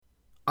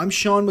I'm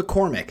Sean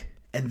McCormick,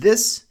 and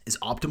this is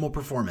Optimal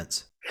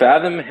Performance.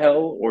 Fathom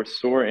hell or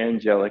soar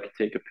angelic,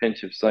 take a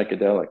pinch of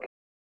psychedelic.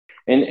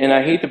 And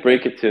I hate to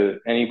break it to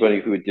anybody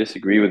who would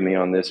disagree with me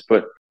on this,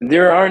 but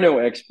there are no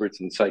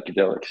experts in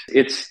psychedelics.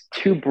 It's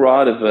too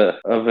broad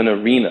of an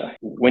arena.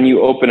 When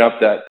you open up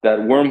that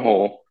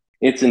wormhole,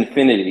 it's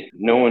infinity.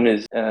 No one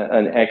is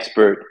an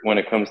expert when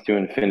it comes to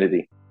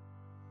infinity.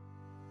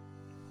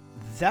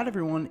 That,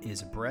 everyone,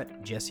 is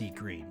Brett Jesse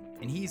Green,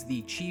 and he's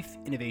the Chief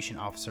Innovation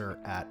Officer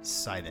at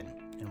Cybin.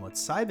 And what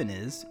Cybin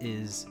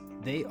is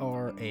they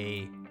are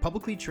a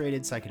publicly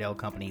traded psychedelic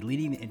company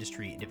leading the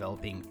industry in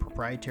developing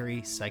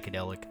proprietary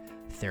psychedelic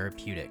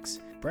therapeutics.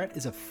 Brett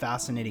is a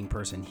fascinating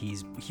person.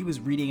 He was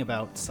reading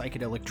about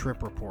psychedelic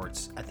trip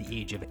reports at the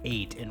age of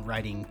 8 and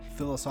writing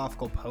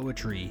philosophical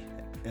poetry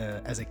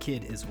as a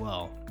kid as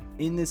well.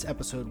 In this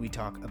episode, we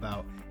talk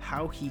about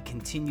how he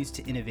continues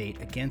to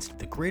innovate against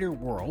the greater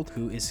world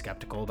who is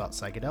skeptical about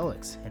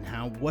psychedelics,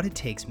 and what it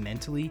takes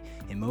mentally,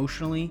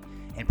 emotionally,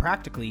 and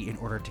practically in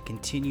order to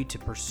continue to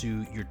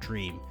pursue your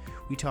dream.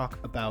 We talk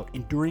about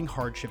enduring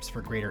hardships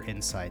for greater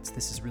insights.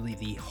 This is really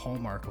the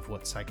hallmark of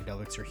what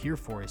psychedelics are here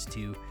for, is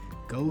to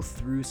go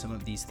through some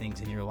of these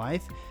things in your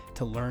life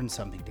to learn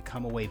something, to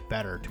come away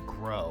better, to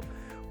grow.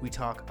 We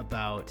talk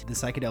about the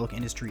psychedelic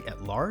industry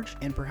at large,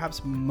 and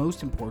perhaps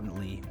most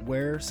importantly,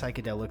 where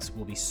psychedelics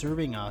will be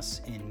serving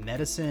us in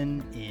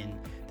medicine, in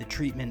the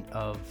treatment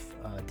of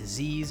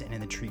disease, and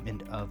in the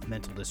treatment of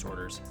mental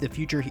disorders. The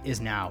future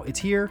is now. It's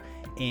here,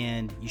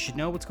 and you should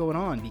know what's going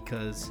on,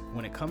 because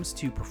when it comes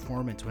to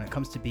performance, when it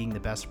comes to being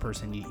the best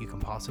person you can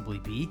possibly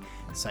be,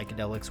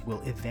 psychedelics will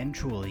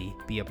eventually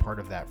be a part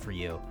of that for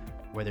you,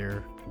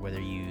 whether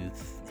you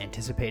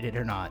anticipate it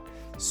or not.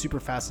 Super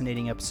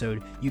fascinating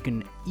episode. You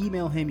can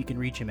email him. You can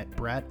reach him at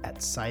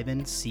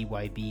brett@cybin,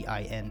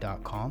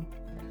 cybin.com.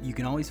 You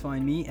can always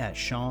find me at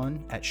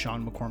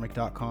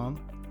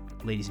sean@seanmccormick.com.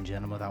 Ladies and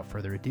gentlemen, without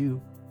further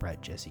ado,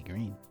 Brett Jesse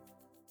Green.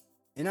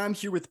 And I'm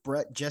here with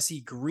Brett Jesse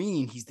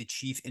Green. He's the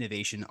Chief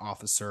Innovation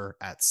Officer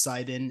at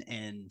Cybin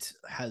and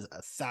has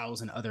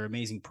 1,000 other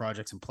amazing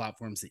projects and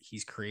platforms that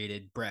he's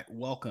created. Brett,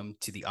 welcome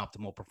to the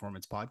Optimal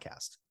Performance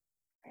Podcast.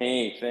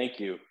 Hey, thank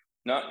you.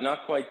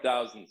 Not quite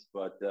thousands,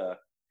 but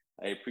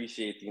I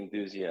appreciate the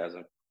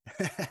enthusiasm.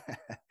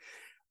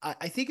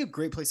 I think a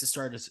great place to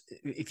start is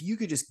if you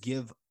could just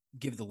give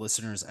the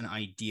listeners an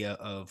idea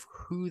of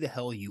who the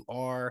hell you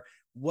are,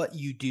 what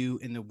you do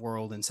in the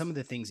world, and some of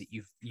the things that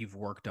you've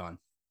worked on.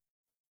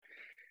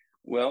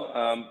 Well,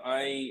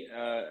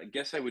 I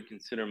guess I would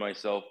consider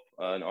myself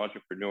an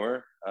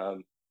entrepreneur,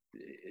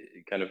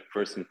 kind of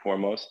first and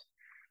foremost.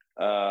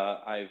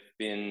 I've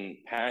been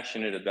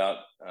passionate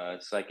about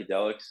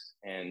psychedelics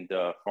and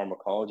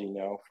pharmacology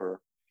now for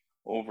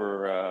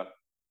over, I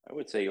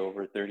would say,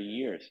 over 30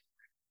 years.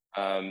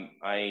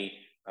 I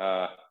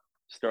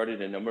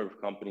started a number of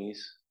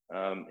companies,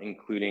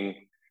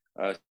 including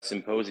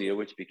Symposia,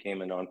 which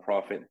became a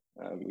nonprofit.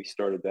 We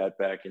started that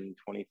back in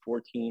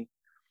 2014.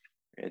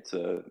 It's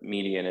a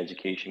media and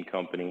education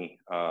company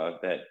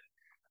that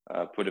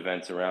put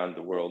events around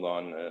the world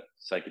on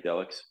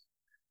psychedelics.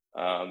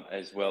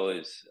 As well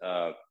as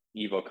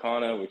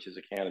Evocana, which is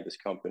a cannabis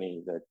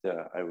company that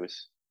I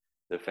was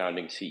the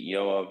founding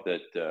CEO of,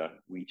 that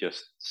we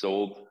just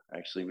sold.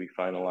 Actually, we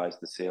finalized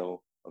the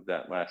sale of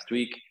that last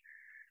week.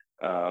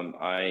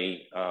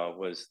 I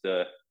was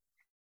the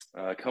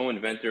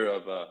co-inventor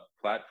of a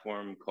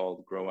platform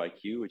called Grow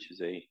IQ, which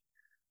is a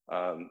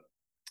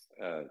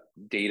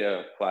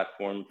data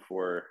platform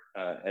for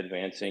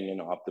advancing and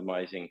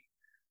optimizing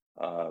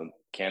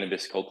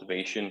cannabis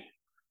cultivation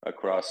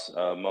across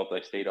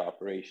multi-state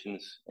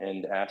operations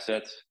and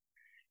assets.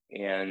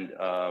 And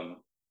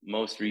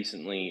most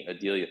recently,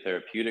 Adelia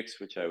Therapeutics,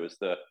 which I was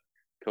the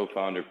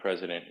co-founder,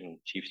 president, and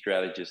chief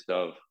strategist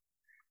of.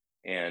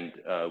 And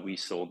we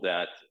sold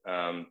that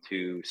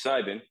to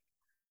Cybin,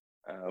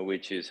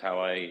 which is how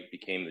I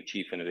became the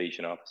chief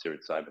innovation officer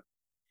at Cybin.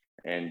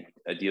 And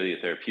Adelia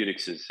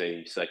Therapeutics is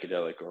a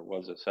psychedelic, or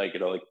was a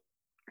psychedelic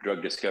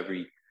drug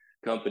discovery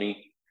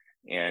company,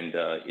 and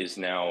is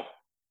now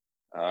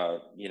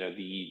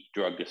the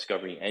drug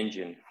discovery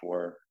engine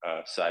for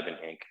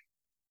Cybin Inc.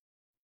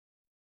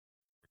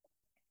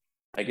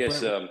 I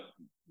guess.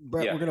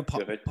 Brett, yeah, we're gonna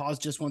pause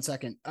just 1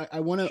 second. I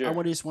want to. Sure.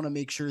 I just want to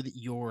make sure that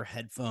your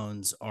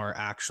headphones are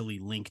actually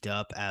linked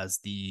up as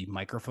the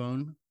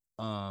microphone.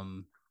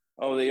 Oh,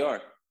 they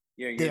are.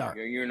 Yeah, they are.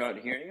 You're not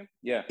hearing them.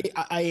 Yeah.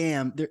 I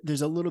am.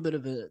 There's a little bit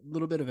of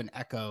an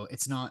echo.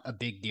 It's not a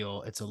big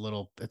deal. It's a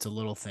little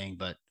thing,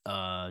 but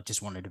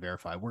just wanted to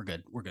verify. We're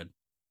good.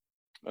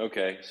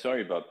 Okay.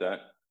 Sorry about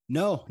that.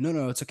 No,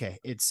 it's okay.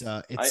 It's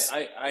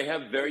I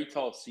have very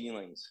tall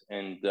ceilings,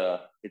 and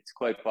it's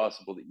quite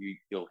possible that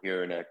you'll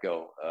hear an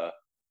echo.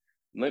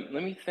 Let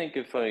me think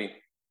if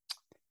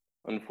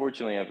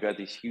unfortunately, I've got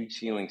these huge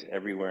ceilings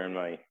everywhere in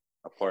my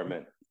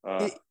apartment.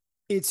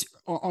 It's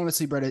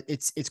honestly, Brett,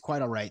 it's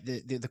quite all right.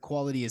 The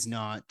quality is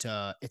not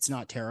it's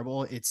not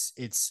terrible. It's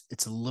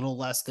a little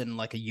less than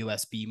like a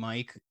USB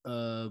mic,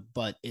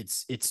 but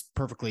it's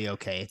perfectly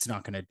okay. It's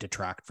not going to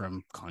detract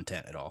from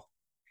content at all.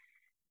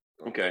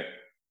 Okay.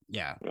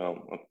 Yeah. Well,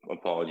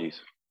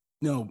 apologies.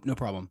 No, no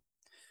problem.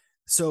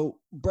 So,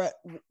 Brett,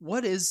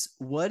 what is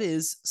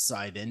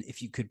Cybin?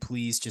 If you could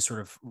please just sort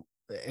of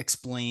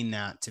explain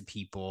that to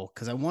people,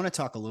 because I want to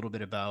talk a little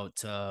bit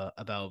about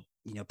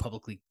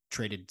publicly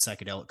traded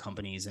psychedelic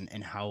companies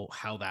and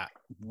how that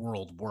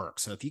world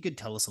works. So, if you could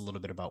tell us a little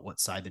bit about what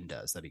Cybin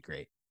does, that'd be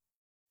great.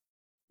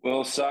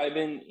 Well,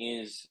 Cybin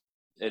is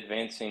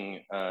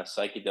advancing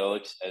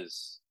psychedelics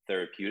as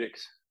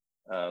therapeutics.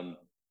 Um,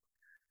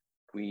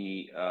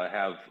 we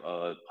have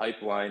a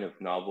pipeline of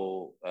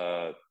novel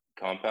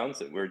compounds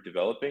that we're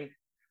developing.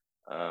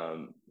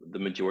 The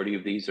majority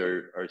of these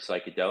are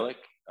psychedelic.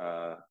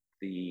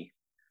 The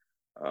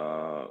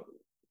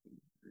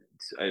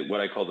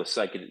what I call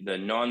the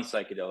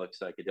non-psychedelic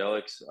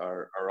psychedelics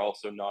are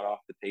also not off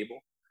the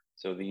table.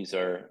 So these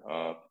are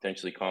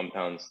potentially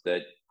compounds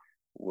that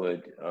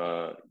would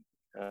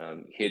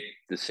hit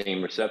the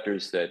same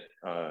receptors that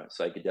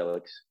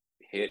psychedelics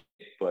hit,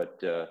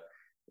 but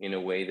in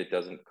a way that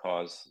doesn't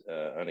cause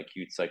an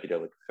acute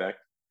psychedelic effect.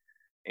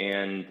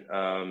 And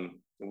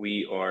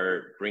we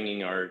are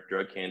bringing our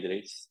drug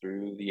candidates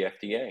through the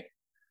FDA.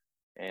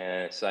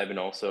 And Cybin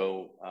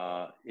also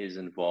is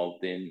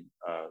involved in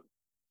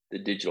the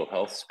digital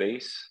health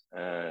space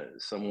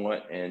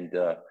somewhat. And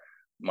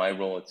my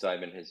role at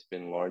Cybin has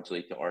been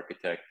largely to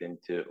architect and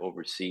to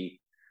oversee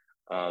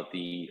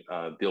the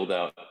build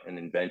out and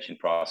invention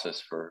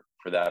process for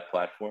that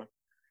platform.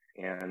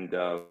 And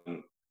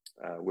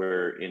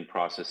we're in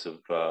process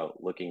of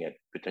looking at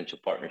potential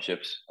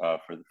partnerships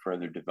for the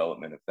further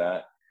development of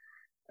that.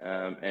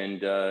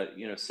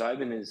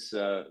 Cybin is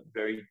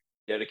very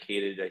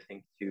dedicated, I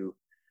think, to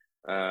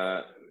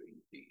uh,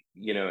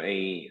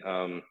 a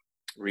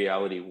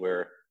reality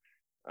where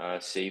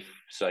safe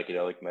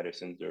psychedelic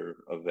medicines are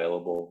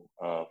available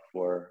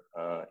for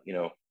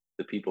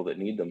the people that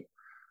need them.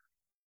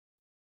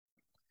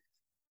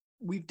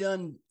 We've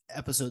done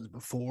episodes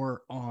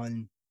before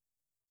on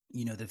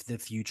the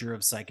future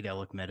of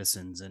psychedelic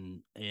medicines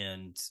and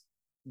and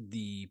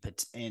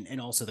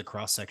also the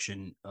cross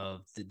section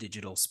of the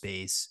digital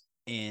space.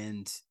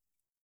 And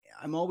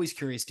I'm always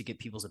curious to get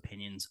people's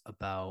opinions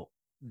about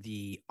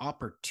the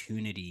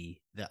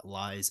opportunity that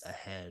lies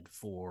ahead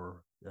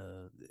for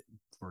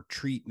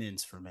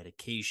treatments, for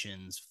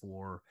medications,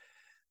 for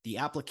the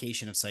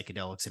application of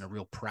psychedelics in a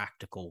real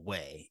practical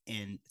way.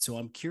 And so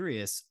I'm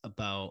curious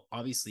about,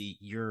 obviously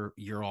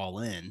you're all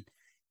in,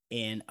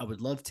 and I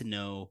would love to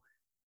know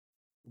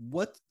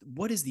what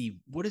is the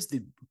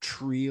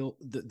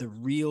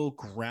real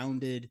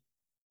grounded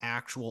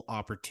actual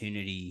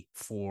opportunity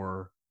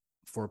for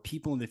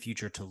people in the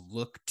future to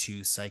look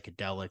to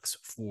psychedelics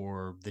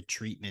for the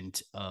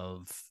treatment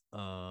of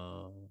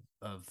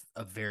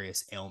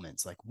various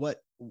ailments. Like,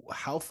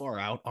 how far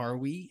out are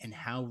we, and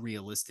how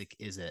realistic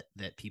is it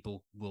that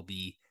people will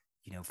be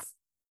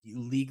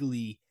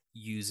legally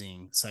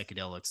using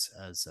psychedelics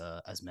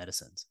as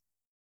medicines?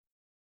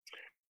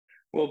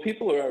 Well,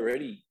 people are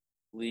already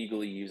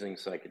legally using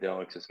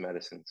psychedelics as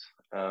medicines.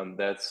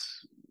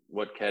 That's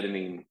what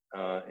ketamine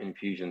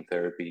infusion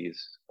therapy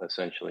is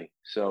essentially.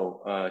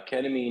 So,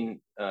 ketamine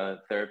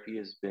therapy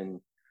has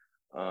been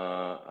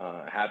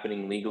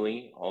happening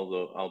legally,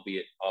 although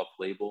albeit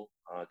off-label,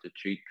 to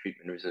treat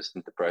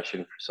treatment-resistant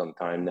depression for some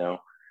time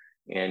now,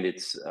 and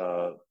it's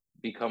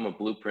become a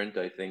blueprint,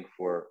 I think,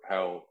 for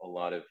how a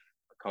lot of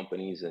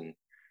companies and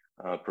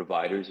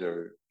providers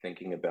are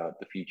thinking about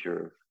the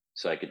future of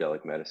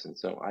psychedelic medicine.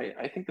 So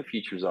I think the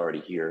future is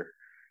already here.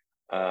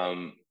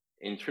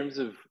 In terms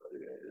of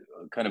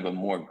kind of a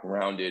more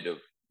grounded of,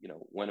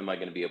 when am I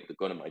going to be able to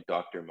go to my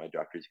doctor? My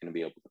doctor is going to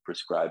be able to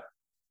prescribe,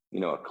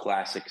 a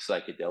classic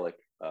psychedelic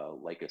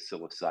like a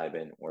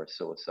psilocybin or a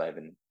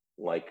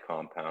psilocybin-like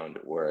compound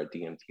or a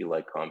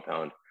DMT-like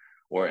compound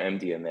or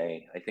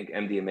MDMA. I think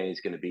MDMA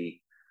is going to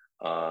be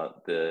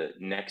the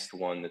next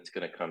one that's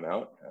going to come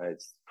out.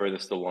 It's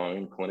furthest along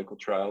in clinical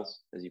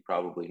trials, as you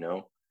probably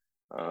know,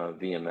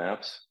 via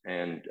MAPS.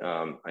 And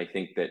I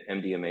think that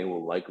MDMA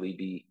will likely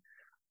be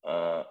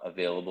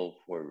available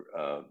for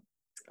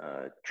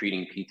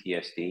treating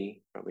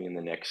PTSD probably in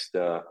the next,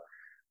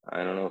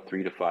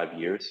 3 to 5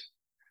 years.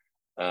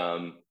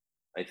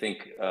 I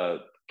think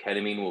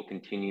ketamine will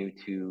continue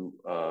to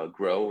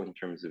grow in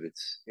terms of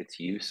its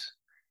use.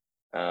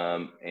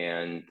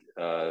 And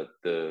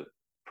the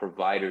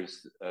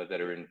providers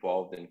that are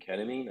involved in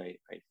ketamine,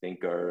 I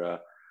think, are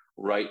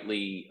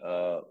rightly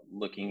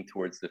looking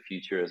towards the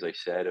future, as I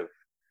said, of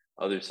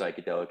other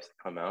psychedelics to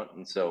come out.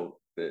 And so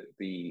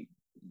the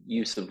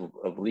use of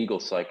legal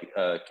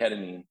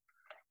ketamine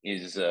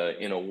is,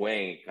 in a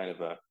way, kind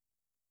of a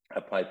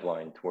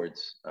pipeline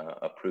towards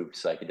approved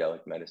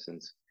psychedelic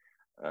medicines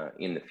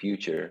in the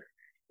future.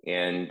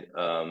 And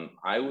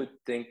I would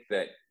think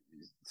that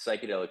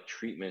psychedelic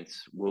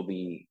treatments will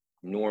be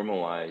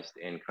normalized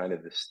and kind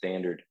of the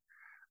standard,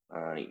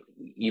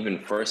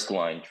 even first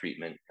line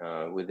treatment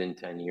within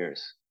 10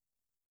 years.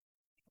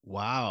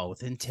 Wow,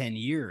 within 10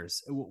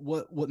 years.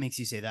 What makes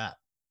you say that?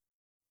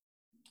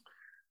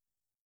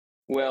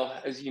 Well,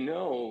 as you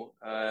know,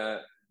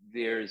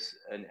 there's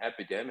an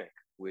epidemic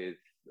with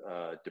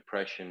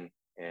depression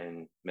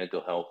and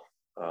mental health,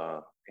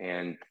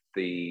 and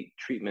the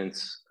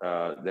treatments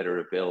that are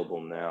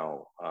available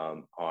now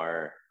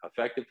are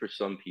effective for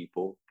some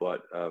people,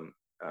 but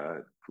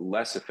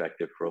less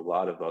effective for a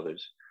lot of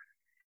others.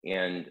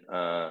 And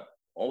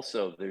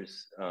also,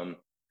 there's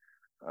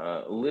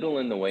little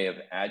in the way of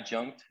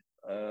adjunct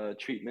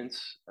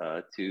treatments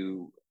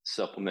to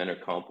supplement or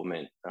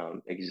complement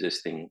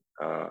existing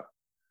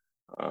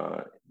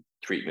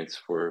treatments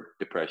for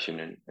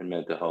depression and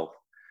mental health.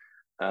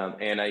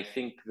 And I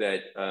think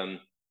that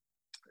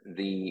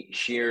the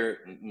sheer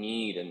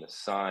need and the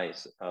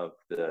size of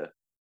the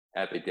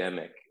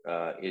epidemic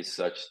is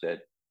such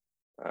that,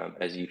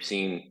 as you've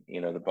seen,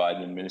 the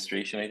Biden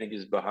administration, I think,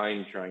 is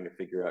behind trying to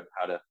figure out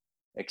how to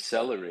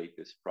accelerate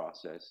this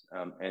process.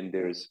 And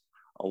there's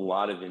a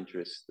lot of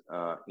interest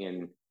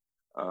in,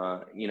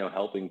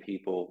 helping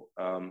people,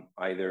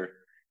 either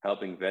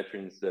helping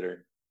veterans that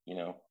are,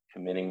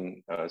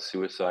 committing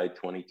suicide,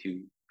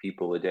 22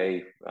 people a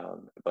day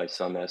by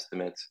some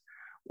estimates,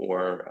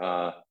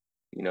 or,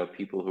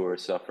 people who are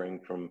suffering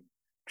from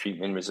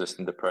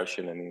treatment-resistant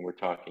depression. I mean, we're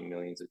talking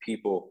millions of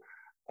people.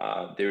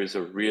 There's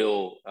a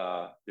real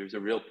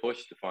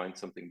push to find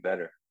something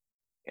better.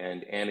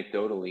 And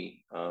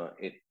anecdotally,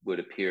 it would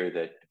appear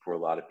that for a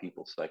lot of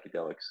people,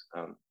 psychedelics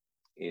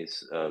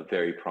is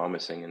very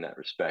promising in that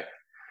respect.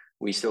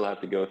 We still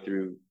have to go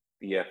through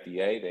the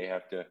FDA. They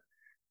have to,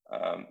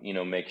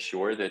 make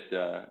sure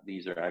that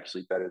these are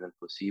actually better than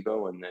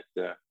placebo, and that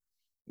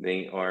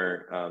they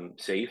are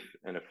safe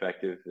and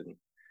effective. And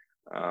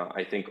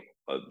I think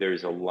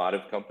there's a lot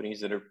of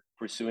companies that are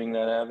pursuing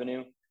that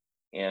avenue,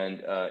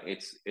 and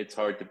it's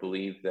hard to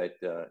believe that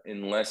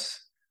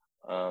unless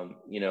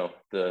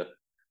the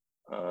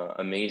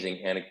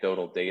amazing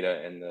anecdotal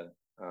data and the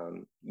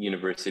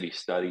university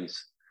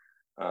studies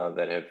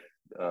that have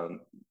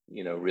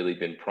really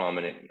been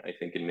prominent, I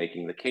think, in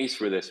making the case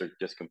for this are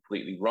just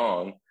completely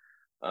wrong.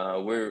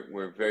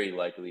 We're very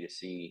likely to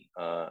see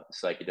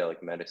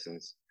psychedelic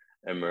medicines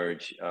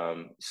emerge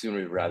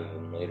sooner rather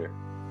than later.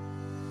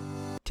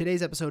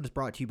 Today's episode is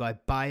brought to you by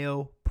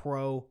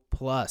BioPro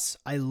Plus.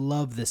 I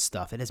love this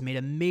stuff. It has made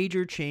a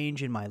major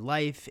change in my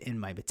life, in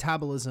my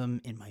metabolism,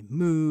 in my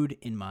mood,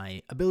 in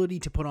my ability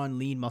to put on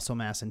lean muscle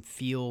mass and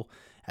feel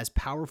as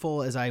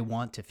powerful as I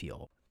want to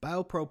feel.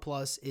 BioPro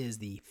Plus is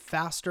the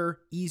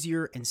faster,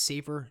 easier, and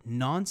safer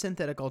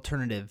non-synthetic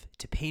alternative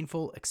to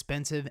painful,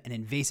 expensive, and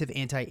invasive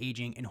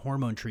anti-aging and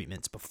hormone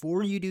treatments.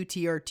 Before you do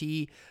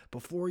TRT,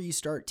 before you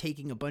start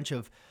taking a bunch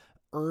of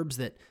herbs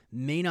that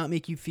may not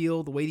make you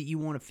feel the way that you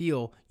want to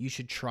feel, you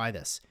should try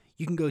this.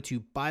 You can go to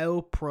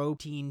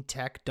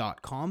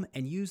bioproteintech.com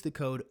and use the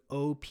code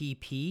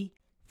OPP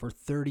for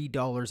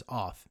 $30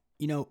 off.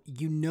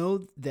 You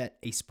know that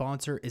a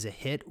sponsor is a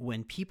hit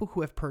when people who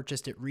have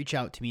purchased it reach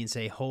out to me and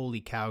say, holy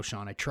cow,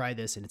 Sean, I tried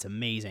this and it's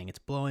amazing. It's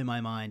blowing my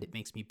mind. It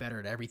makes me better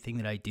at everything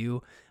that I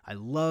do. I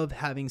love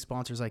having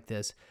sponsors like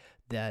this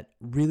that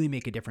really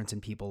make a difference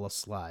in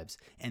people's lives.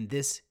 And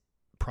this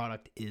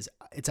product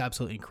it's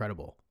absolutely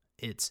incredible.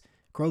 It's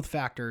growth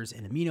factors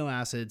and amino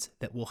acids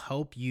that will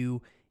help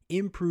you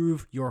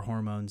improve your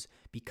hormones,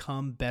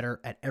 become better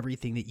at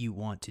everything that you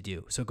want to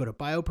do. So go to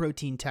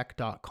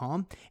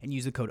bioproteintech.com and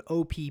use the code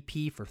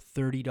OPP for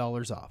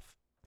 $30 off.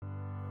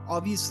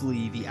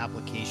 Obviously, the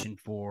application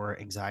for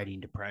anxiety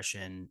and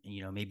depression,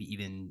 maybe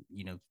even,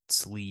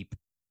 sleep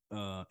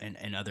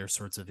and other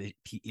sorts of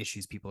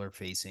issues people are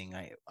facing,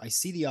 I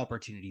see the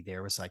opportunity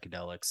there with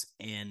psychedelics.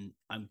 And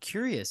I'm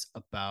curious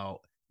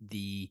about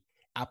the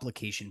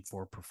application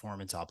for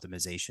performance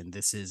optimization.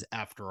 This is,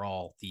 after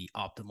all, the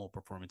Optimal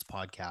Performance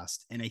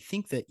Podcast. And I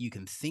think that you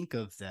can think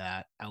of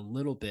that a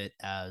little bit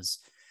as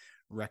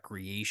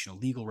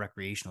legal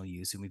recreational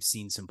use. And we've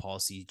seen some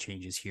policy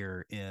changes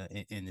here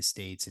in the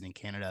States and in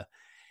Canada.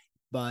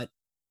 But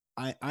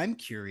I'm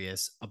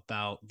curious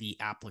about the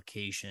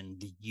application,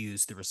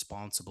 the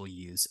responsible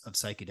use of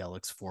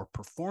psychedelics for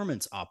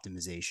performance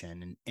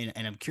optimization.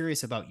 And I'm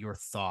curious about your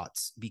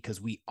thoughts, because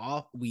we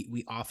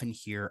often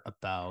hear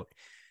about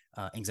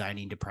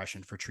anxiety and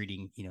depression for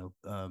treating,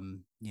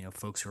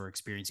 folks who are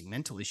experiencing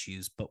mental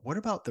issues. But what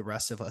about the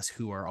rest of us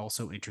who are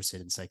also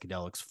interested in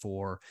psychedelics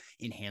for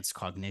enhanced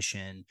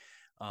cognition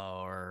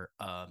or,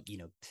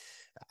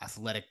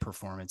 athletic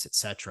performance,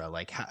 etc.?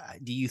 Like,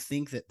 do you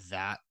think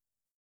that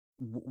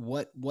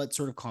what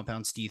sort of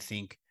compounds do you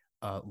think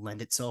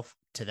lend itself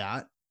to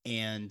that?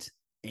 And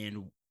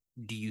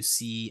do you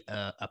see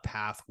a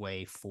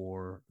pathway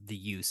for the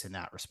use in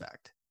that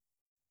respect?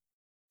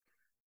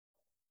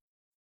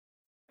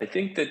 I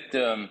think that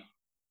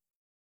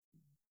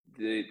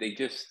they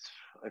just,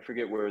 I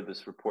forget where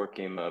this report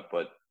came up,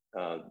 but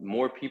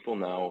more people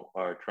now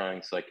are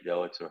trying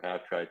psychedelics or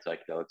have tried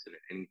psychedelics at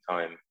any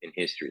time in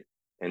history,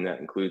 and that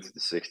includes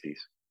the 60s.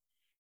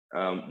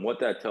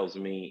 What that tells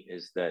me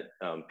is that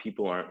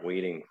people aren't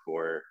waiting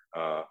for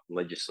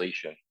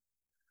legislation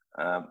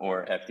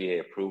or FDA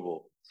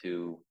approval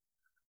to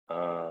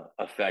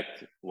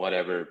affect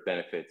whatever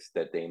benefits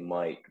that they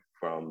might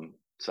from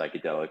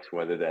psychedelics,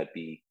 whether that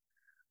be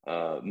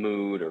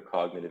mood or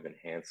cognitive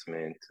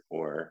enhancement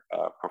or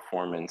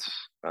performance,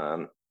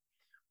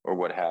 or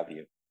what have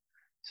you.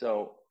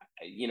 So,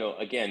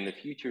 again, the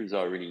future is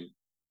already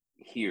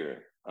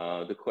here.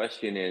 The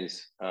question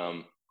is,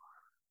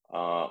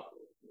 uh,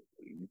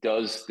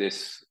 does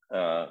this,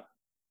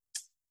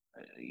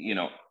 you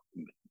know,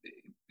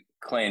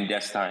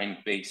 clandestine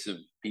base of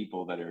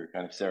people that are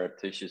kind of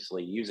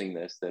surreptitiously using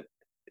this,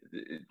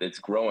 that's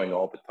growing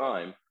all the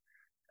time,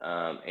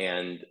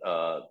 and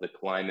the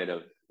climate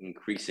of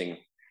increasing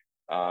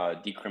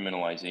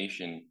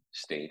decriminalization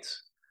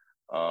states,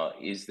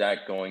 is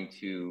that going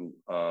to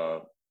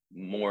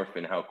morph,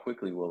 and how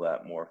quickly will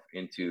that morph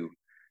into,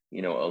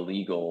 a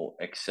legal,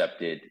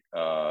 accepted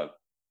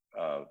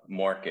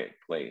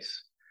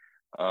marketplace?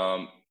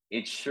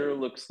 It sure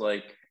looks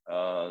like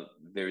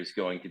there's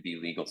going to be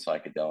legal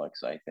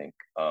psychedelics, I think,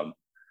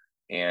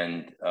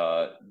 and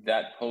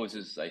that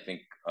poses, I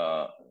think,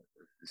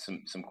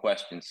 some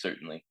questions,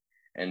 certainly.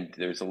 And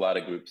there's a lot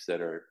of groups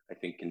that are, I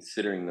think,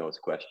 considering those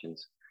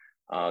questions.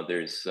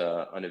 There's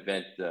an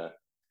event.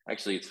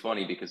 Actually, it's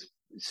funny because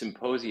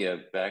Symposia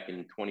back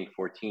in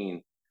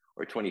 2014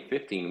 or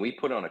 2015, we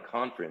put on a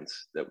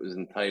conference that was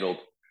entitled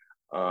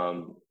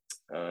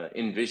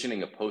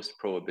 "Envisioning a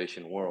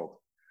Post-Prohibition World,"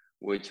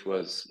 which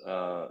was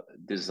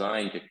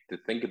designed to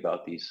think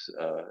about these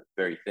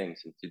very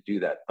things, and to do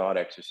that thought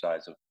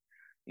exercise of,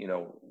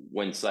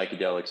 when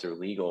psychedelics are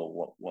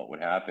legal, what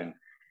would happen,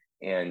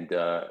 and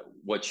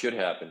what should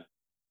happen.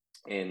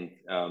 And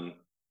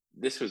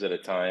this was at a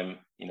time,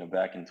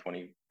 back in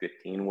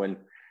 2015, when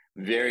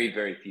very,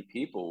 very few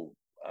people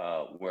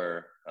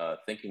were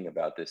thinking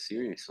about this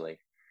seriously.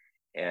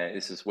 And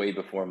this is way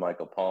before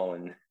Michael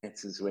Pollan.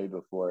 This is way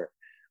before,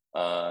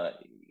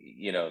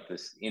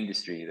 this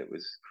industry that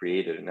was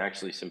created. And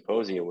actually,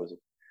 Symposia was,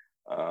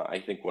 I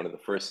think, one of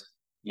the first,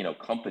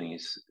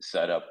 companies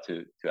set up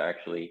to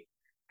actually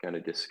kind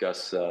of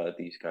discuss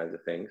these kinds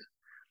of things.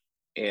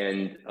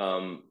 And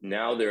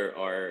now there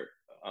are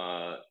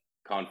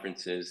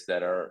conferences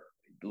that are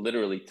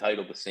literally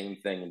titled the same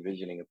thing,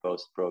 "Envisioning a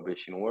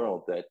Post-Prohibition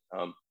World," that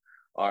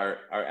are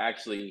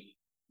actually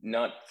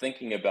not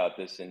thinking about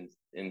this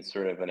in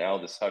sort of an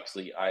Aldous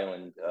Huxley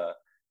Island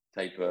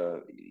type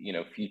of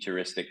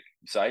futuristic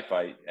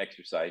sci-fi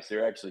exercise.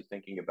 They're actually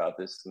thinking about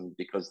this, and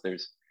because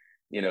there's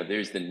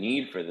the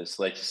need for this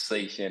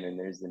legislation, and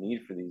there's the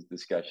need for these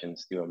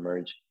discussions to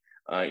emerge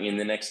in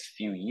the next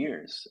few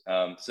years.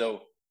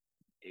 So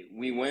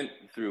we went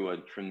through a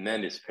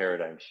tremendous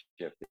paradigm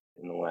shift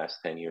in the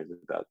last 10 years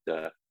about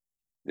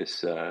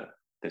this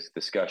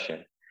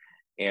discussion.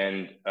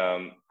 And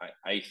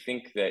I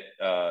think that,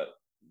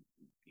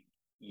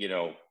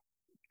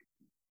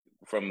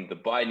 from the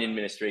Biden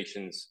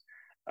administration's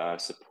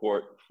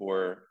support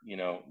for,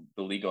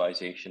 the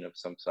legalization of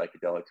some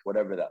psychedelics,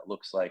 whatever that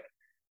looks like,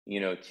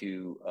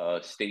 to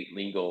state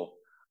legal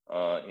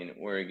in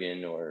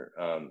Oregon, or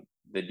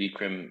the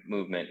decrim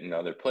movement in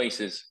other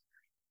places,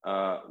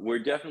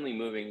 we're definitely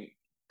moving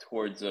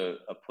towards a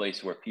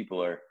place where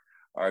people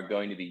are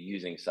going to be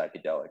using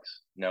psychedelics.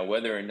 Now,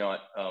 whether or not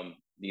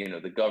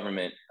the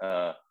government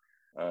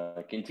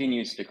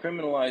continues to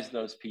criminalize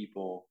those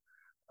people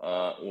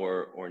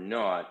or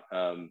not,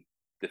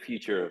 the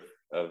future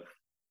of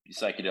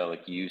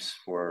psychedelic use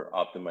for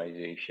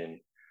optimization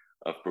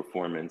of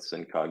performance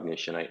and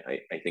cognition,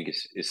 I think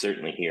is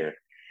certainly here.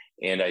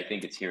 And I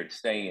think it's here to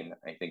stay. And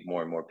I think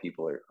more and more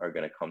people are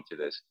going to come to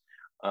this.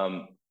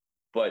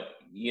 But,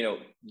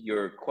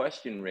 your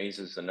question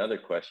raises another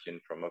question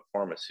from a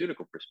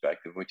pharmaceutical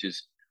perspective, which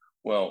is,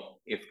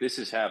 well, if this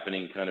is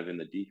happening kind of in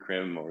the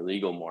decrim or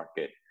legal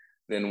market,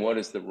 then what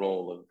is the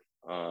role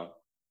of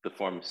the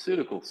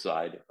pharmaceutical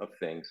side of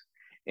things?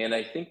 And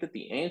I think that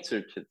the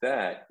answer to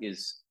that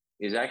is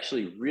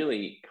actually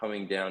really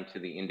coming down to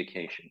the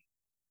indication,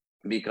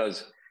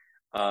 because,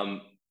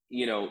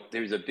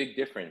 there's a big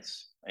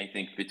difference, I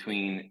think,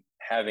 between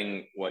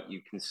having what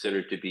you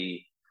consider to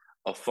be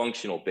a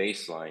functional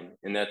baseline,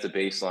 and that's a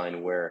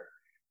baseline where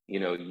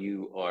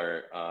you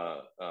are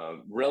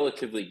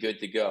relatively good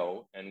to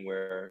go, and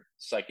where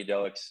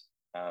psychedelics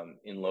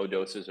in low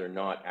doses or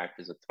not act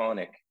as a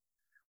tonic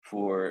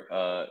for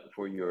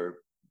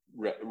your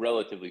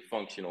relatively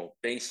functional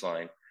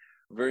baseline,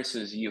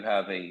 versus you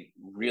have a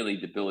really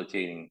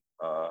debilitating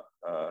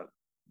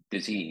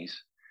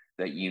disease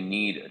that you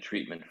need a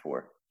treatment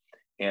for.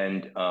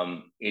 And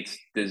it's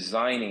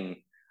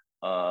designing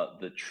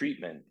the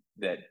treatment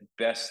that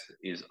best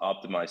is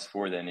optimized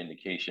for that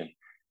indication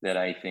that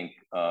I think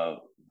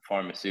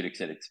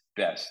pharmaceutics at its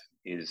best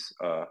is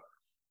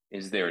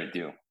there to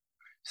do.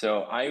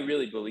 So I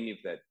really believe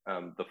that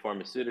the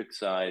pharmaceutic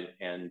side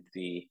and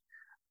the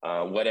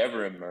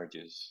whatever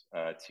emerges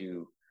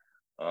to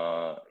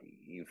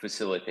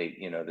facilitate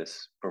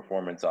this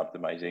performance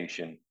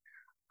optimization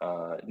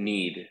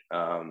need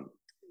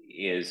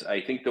is,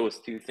 I think those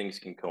two things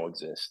can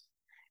coexist,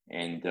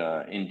 and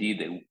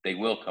indeed they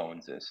will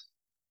coexist.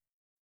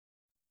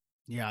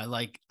 Yeah, I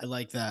like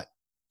that.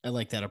 I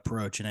like that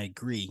approach, and I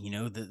agree.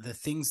 The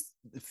things,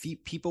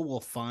 people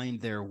will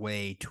find their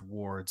way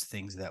towards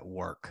things that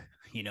work.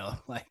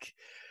 Like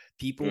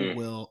people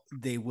will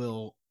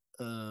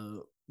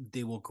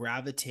they will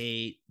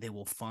gravitate, they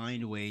will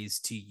find ways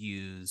to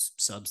use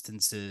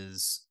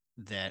substances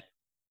that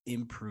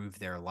improve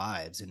their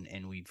lives. And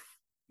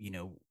you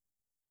know,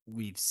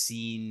 we've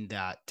seen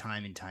that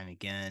time and time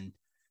again.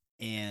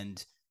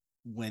 And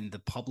when the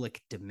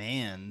public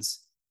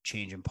demands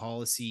change in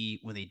policy,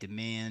 when they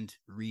demand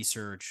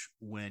research,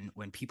 when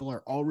people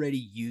are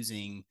already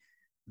using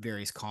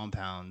various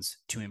compounds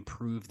to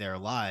improve their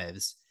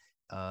lives,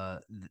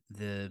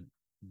 the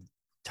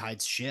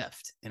tides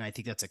shift. And I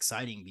think that's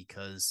exciting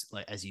because,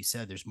 like as you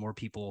said, there's more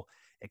people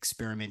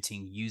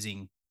experimenting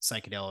using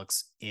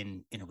psychedelics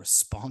in a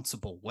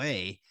responsible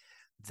way.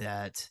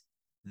 That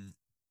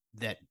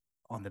that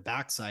on the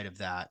backside of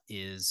that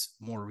is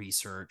more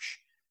research,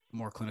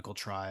 more clinical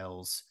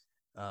trials,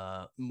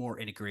 more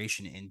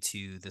integration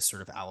into this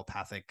sort of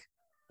allopathic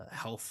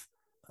health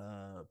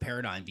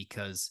paradigm,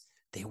 because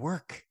they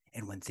work,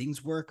 and when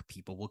things work,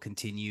 people will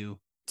continue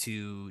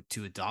to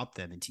adopt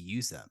them and to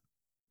use them.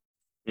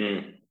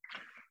 Mm.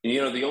 The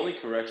only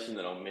correction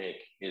that I'll make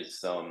is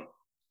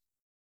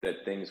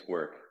that things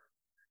work,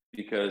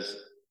 because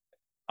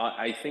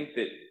I think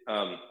that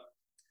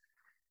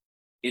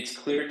it's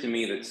clear to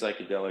me that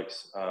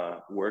psychedelics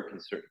work in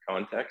certain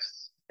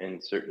contexts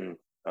and certain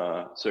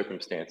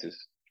circumstances,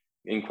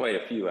 in quite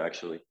a few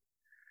actually.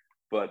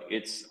 But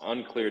it's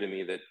unclear to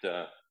me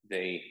that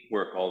they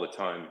work all the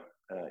time,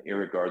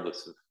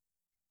 irregardless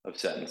of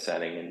set and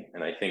setting.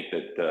 And I think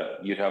that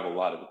you'd have a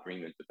lot of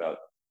agreement about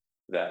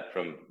that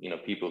from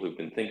people who've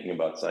been thinking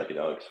about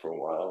psychedelics for a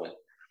while.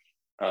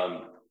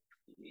 And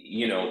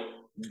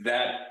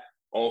that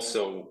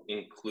also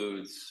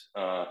includes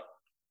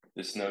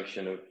this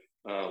notion of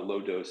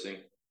low dosing,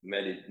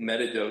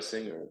 meta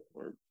dosing,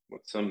 or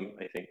what some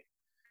I think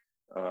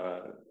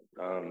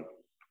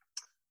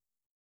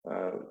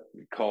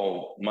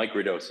call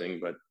microdosing,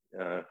 but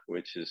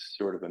which is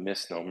sort of a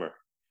misnomer.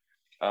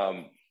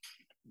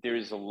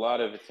 There's a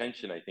lot of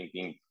attention, I think,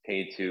 being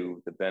paid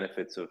to the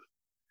benefits of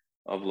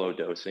low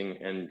dosing,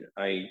 and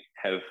I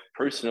have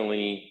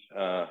personally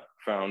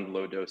found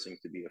low dosing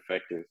to be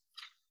effective.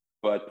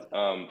 But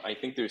I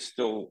think there's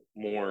still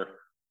more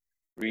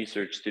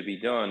research to be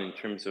done in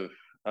terms of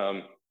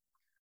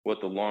what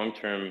the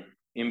long-term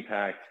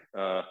impact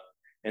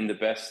and the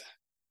best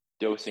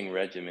dosing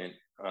regimen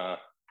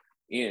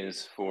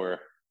is for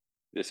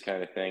this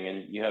kind of thing.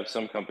 And you have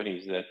some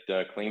companies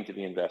that claim to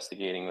be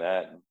investigating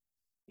that.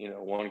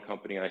 One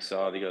company I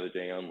saw the other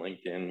day on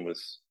LinkedIn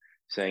was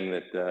saying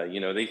that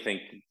they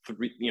think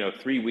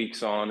 3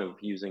 weeks on of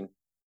using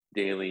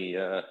daily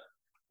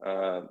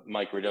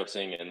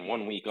microdosing and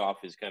 1 week off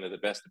is kind of the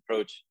best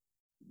approach.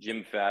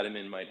 Jim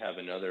Fadiman might have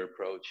another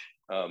approach.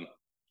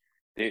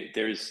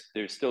 There's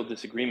still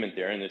disagreement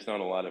there, and there's not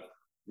a lot of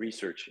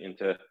research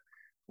into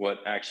what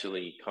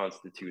actually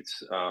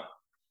constitutes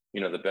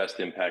the best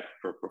impact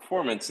for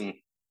performance. And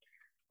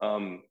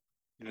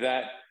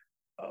that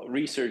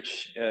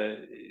research,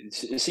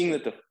 seeing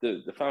that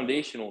the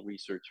foundational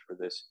research for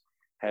this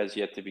has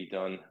yet to be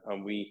done.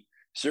 We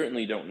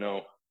certainly don't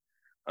know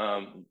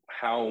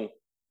how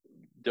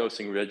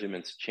dosing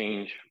regimens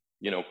change,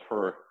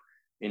 per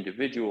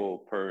individual,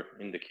 per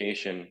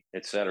indication,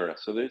 et cetera.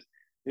 So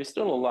there's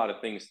still a lot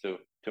of things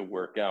to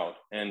work out.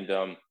 And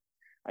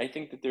I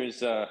think that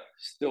there's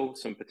still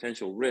some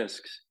potential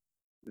risks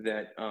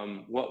that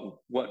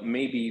what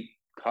may be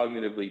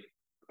cognitively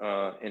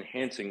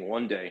enhancing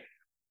one day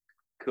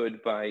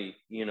could by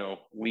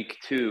week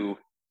 2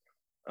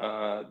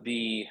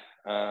 be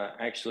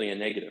actually a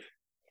negative.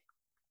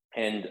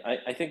 And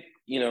I think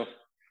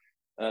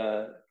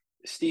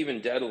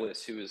Stephen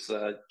Dedalus, who is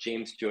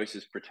James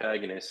Joyce's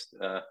protagonist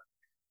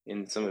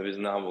in some of his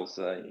novels,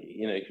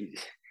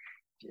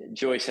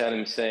 Joyce had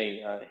him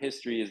say,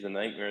 history is the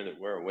nightmare that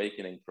we're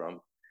awakening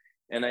from.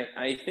 And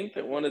I think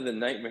that one of the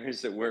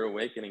nightmares that we're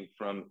awakening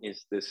from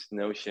is this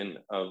notion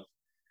of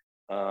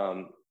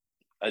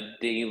a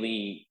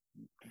daily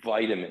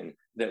vitamin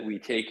that we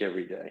take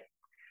every day.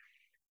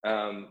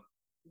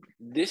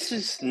 This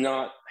is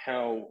not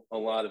how a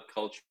lot of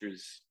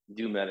cultures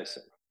do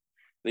medicine.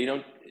 They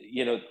don't,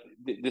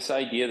 this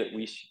idea that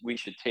we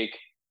should take,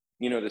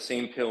 the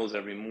same pills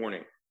every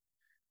morning.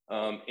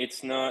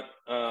 It's not,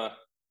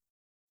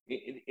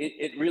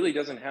 it really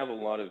doesn't have a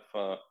lot of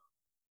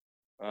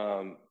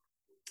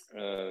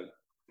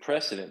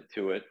precedent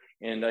to it.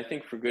 And I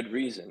think for good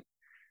reason.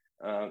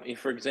 If,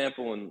 for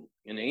example,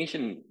 in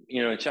Asian,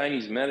 in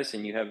Chinese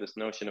medicine, you have this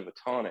notion of a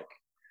tonic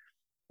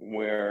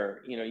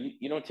where,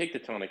 you don't take the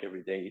tonic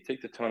every day, you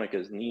take the tonic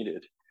as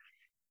needed.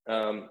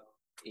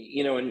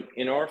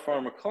 In our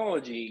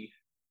pharmacology,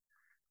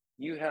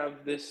 you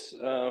have this,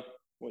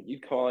 what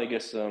you'd call, I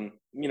guess, a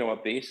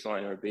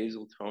baseline or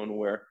basal tone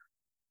where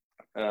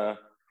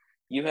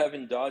you have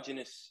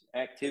endogenous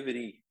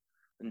activity,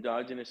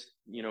 endogenous,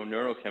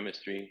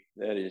 neurochemistry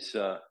that is,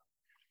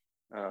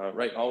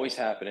 right, always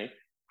happening.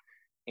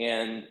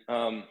 And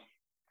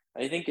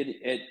I think at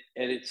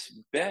its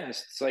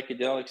best,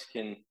 psychedelics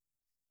can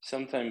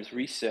sometimes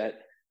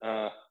reset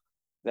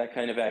that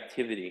kind of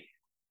activity.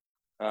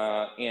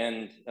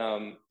 And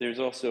there's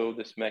also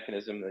this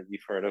mechanism that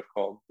you've heard of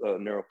called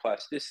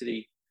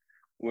neuroplasticity,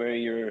 where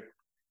you're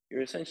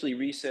essentially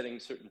resetting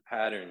certain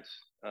patterns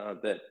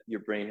that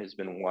your brain has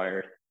been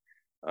wired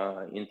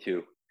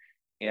into.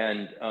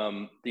 And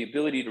the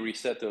ability to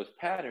reset those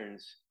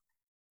patterns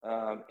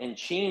and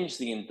change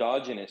the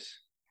endogenous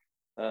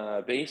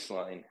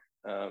baseline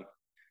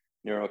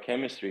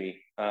neurochemistry,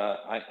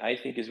 I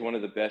think is one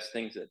of the best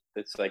things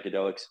that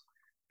psychedelics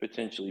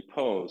potentially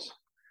pose.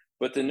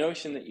 But the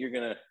notion that you're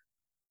going to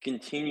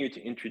continue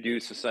to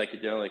introduce a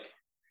psychedelic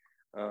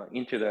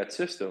into that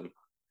system,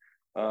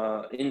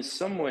 in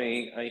some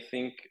way, I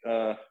think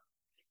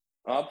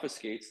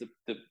obfuscates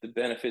the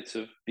benefits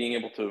of being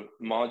able to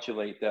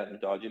modulate that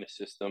endogenous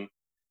system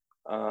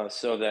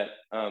so that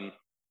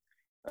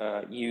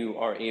you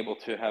are able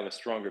to have a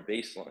stronger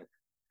baseline,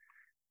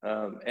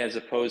 as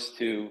opposed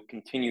to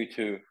continue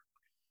to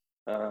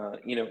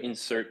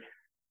insert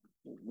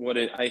what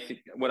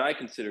I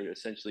consider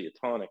essentially a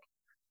tonic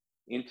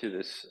into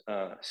this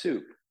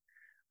soup.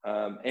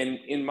 And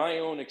in my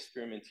own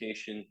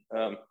experimentation,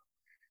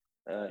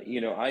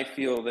 I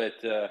feel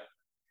that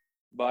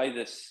by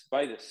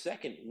the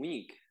second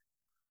week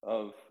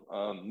of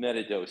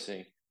meta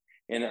dosing,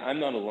 and I'm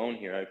not alone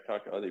here, I've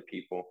talked to other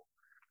people.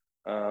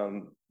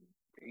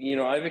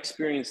 I've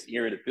experienced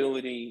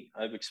irritability,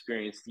 I've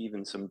experienced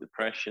even some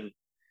depression,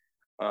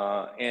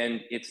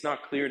 and it's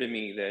not clear to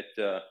me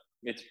that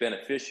it's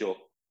beneficial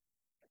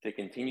to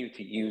continue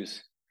to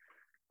use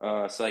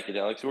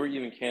psychedelics, or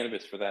even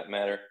cannabis for that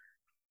matter,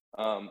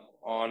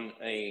 on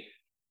a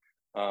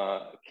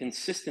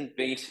consistent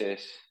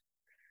basis,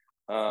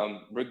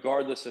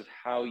 regardless of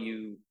how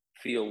you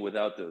feel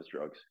without those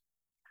drugs.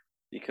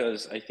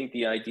 Because I think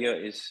the idea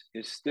is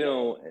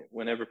still,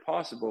 whenever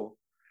possible,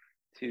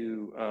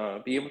 to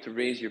be able to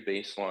raise your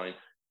baseline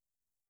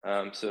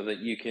so that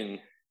you can,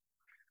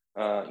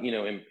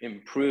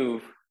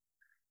 improve,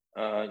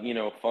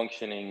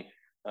 functioning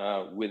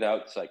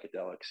without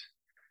psychedelics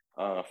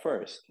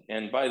first.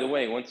 And by the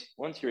way,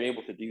 once you're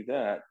able to do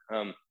that,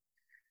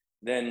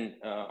 then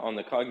on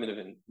the cognitive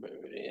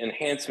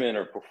enhancement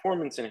or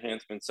performance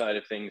enhancement side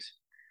of things,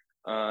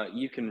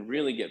 you can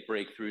really get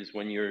breakthroughs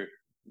when you're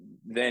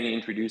then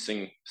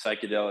introducing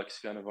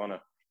psychedelics kind of on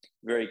a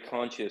very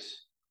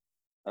conscious,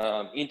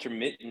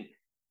 intermittent,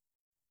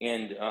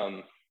 and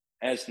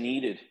as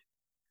needed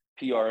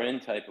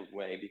PRN type of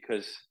way,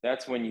 because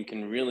that's when you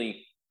can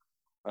really,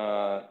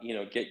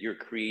 get your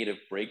creative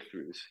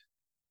breakthroughs,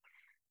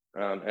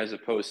 as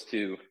opposed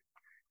to,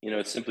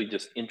 simply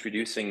just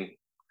introducing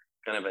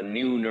kind of a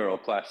new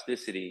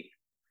neuroplasticity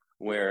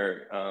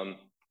where,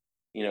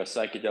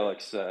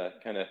 psychedelics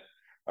kind of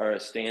are a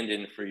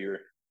stand-in for your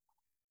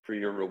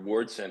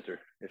reward center,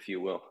 if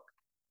you will.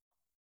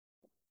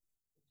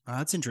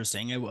 That's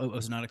interesting. I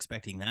was not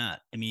expecting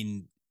that. I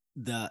mean,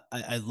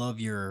 I love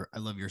your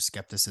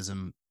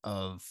skepticism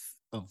of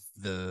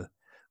the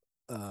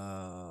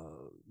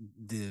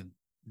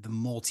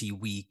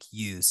multi-week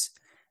use,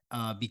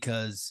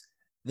 because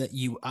that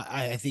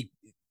I think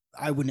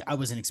I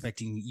wasn't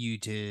expecting you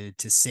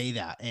to say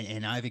that,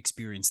 and I've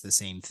experienced the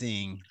same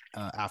thing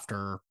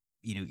after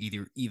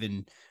either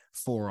even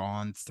 4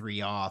 on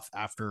 3 off.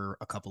 After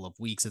a couple of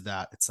weeks of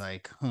that, it's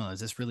like, is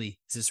this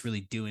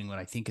really doing what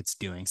I think it's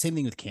doing? Same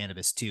thing with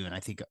cannabis too, and I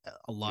think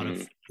a lot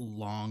of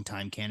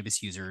long-time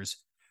cannabis users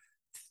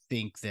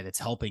think that it's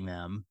helping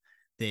them.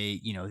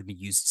 They've been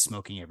used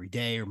smoking every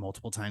day or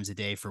multiple times a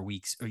day for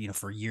weeks, or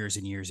for years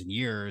and years and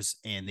years,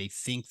 and they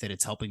think that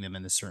it's helping them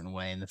in a certain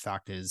way, and the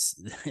fact is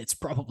it's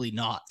probably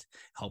not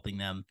helping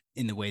them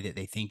in the way that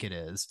they think it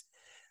is.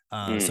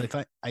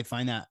 So I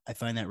find that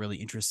really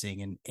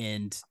interesting,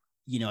 and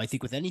I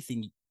think with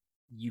anything,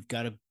 you've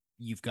got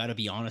to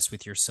be honest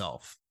with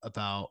yourself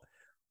about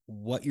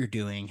what you're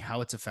doing,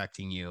 how it's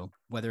affecting you,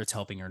 whether it's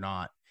helping or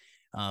not.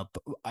 But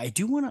I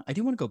do want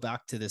to go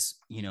back to this,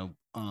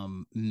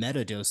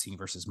 meta dosing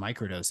versus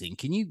microdosing.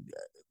 Can you,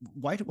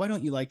 why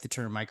don't you like the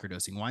term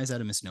microdosing? Why is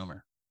that a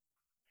misnomer?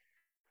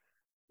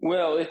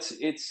 Well,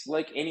 it's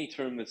like any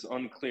term that's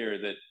unclear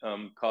that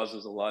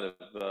causes a lot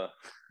of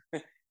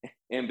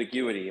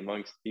ambiguity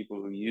amongst people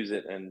who use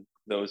it and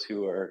those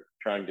who are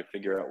trying to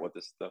figure out what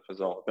this stuff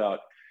is all about.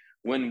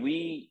 When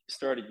we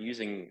started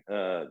using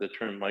the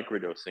term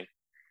microdosing,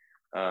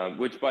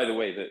 which, by the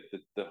way,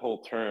 the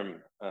whole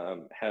term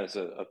has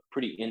a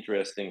pretty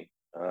interesting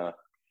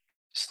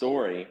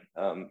story.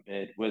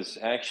 It was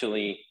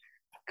actually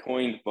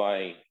coined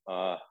by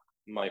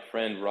my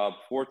friend Rob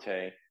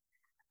Forte,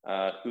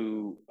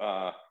 who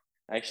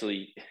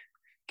actually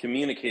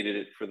communicated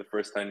it for the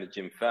first time to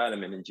Jim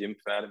Fadiman, and Jim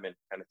Fadiman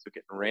kind of took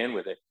it and ran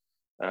with it,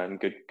 and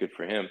good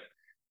for him.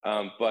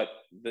 But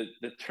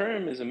the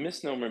term is a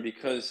misnomer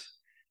because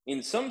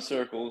in some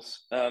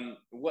circles,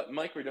 what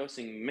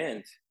microdosing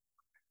meant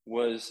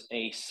was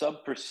a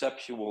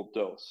subperceptual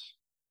dose.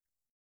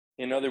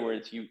 In other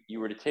words, you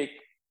were to take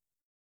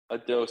a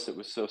dose that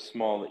was so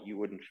small that you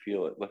wouldn't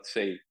feel it. Let's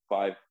say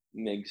 5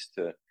 micrograms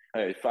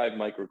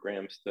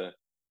to,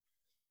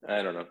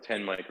 I don't know,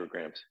 10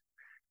 micrograms.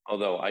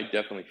 Although I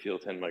definitely feel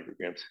 10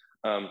 micrograms.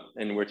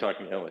 and we're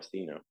talking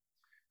LSD now,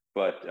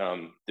 but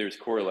there's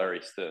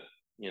corollaries to,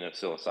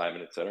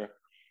 psilocybin, et cetera.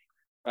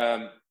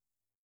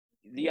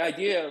 The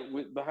idea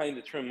behind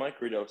the term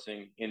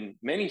microdosing in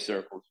many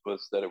circles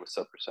was that it was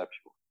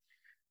subperceptual.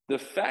 The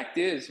fact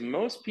is,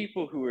 most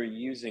people who are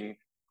using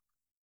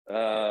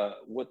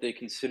what they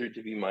consider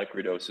to be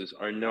microdoses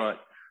are not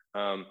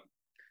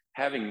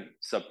having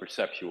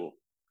subperceptual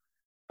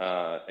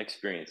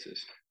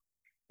experiences.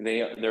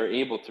 They're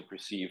able to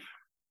perceive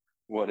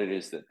what it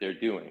is that they're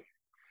doing.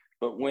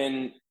 But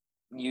when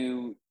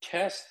you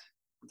test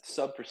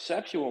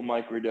subperceptual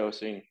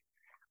microdosing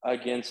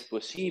against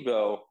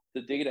placebo,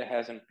 the data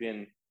hasn't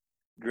been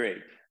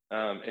great,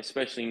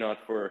 especially not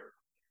for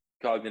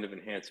cognitive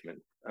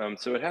enhancement.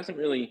 So it hasn't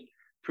really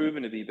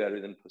proven to be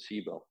better than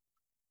placebo.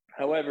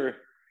 However,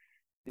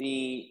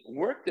 the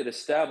work that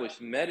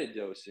established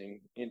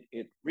metadosing,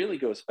 it really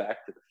goes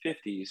back to the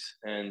 50s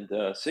and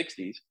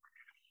 60s.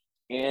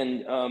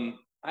 And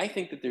I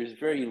think that there's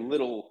very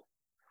little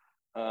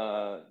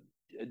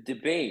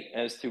debate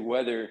as to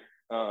whether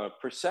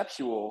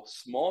perceptual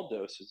small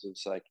doses of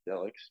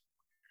psychedelics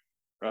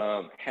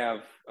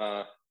have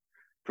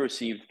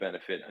perceived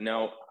benefit.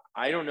 Now,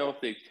 I don't know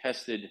if they've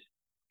tested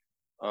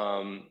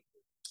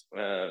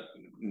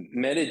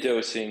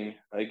metadosing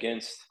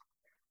against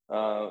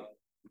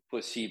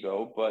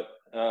placebo, but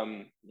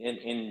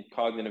in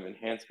cognitive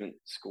enhancement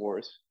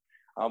scores,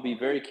 I'll be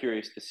very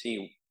curious to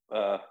see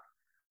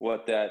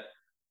what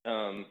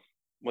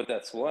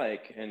that's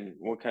like and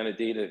what kind of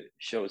data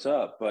shows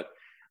up. But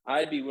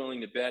I'd be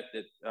willing to bet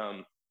that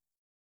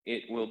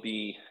it will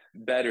be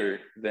better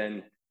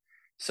than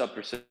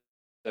subperceptual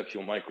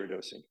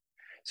microdosing.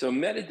 So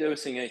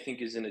metadosing, I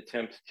think, is an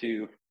attempt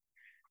to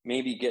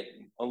maybe get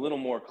a little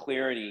more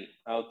clarity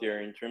out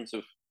there in terms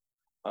of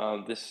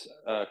this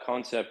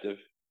concept of,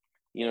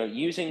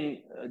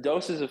 using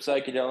doses of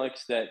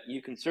psychedelics that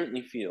you can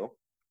certainly feel,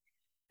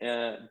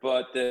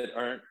 but that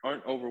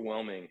aren't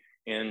overwhelming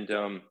and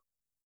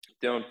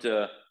don't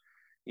lead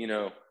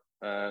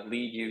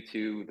you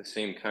to the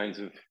same kinds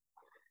of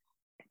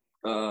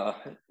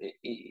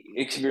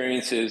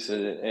experiences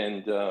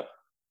and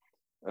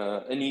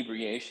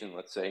inebriation,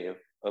 let's say, of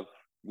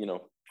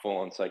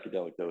full-on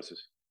psychedelic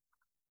doses.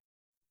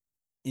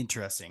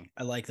 Interesting.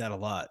 I like that a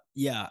lot.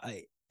 Yeah,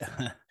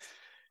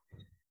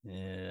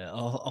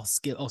 I'll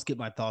skip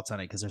my thoughts on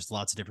it because there's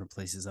lots of different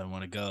places I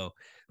want to go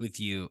with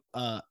you.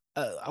 I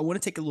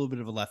want to take a little bit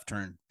of a left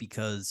turn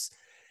because,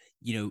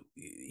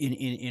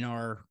 in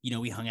our,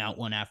 we hung out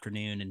one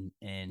afternoon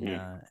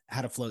and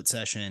had a float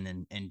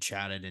session and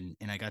chatted and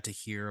I got to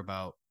hear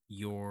about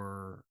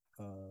your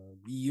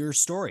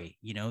story,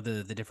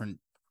 the different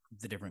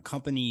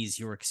companies,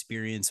 your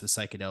experience with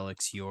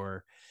psychedelics,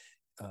 your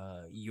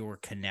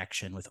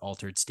connection with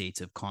altered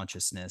states of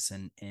consciousness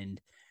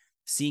and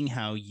seeing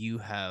how you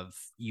have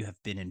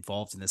been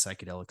involved in the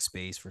psychedelic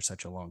space for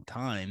such a long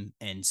time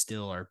and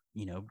still are,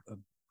 a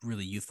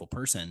really youthful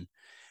person.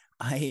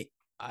 I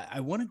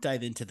want to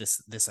dive into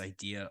this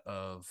idea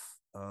of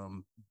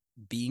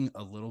being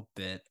a little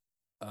bit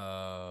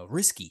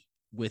risky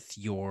with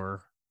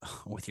your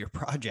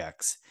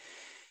projects.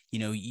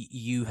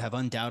 You have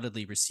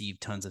undoubtedly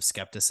received tons of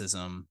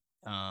skepticism,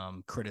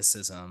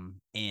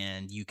 criticism,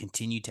 and you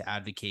continue to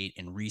advocate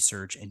and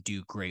research and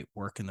do great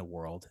work in the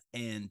world.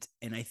 And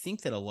I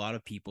think that a lot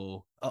of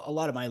people, a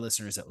lot of my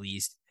listeners at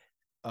least,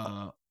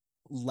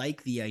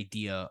 like the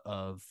idea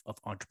of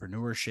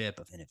entrepreneurship,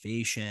 of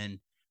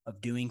innovation, of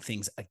doing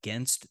things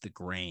against the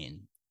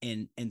grain.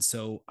 And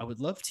so I would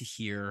love to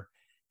hear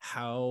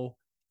how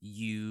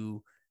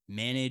you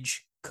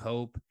manage,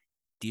 cope,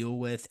 deal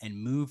with,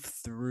 and move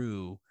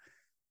through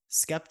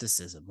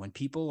skepticism when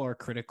people are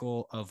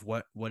critical of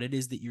what it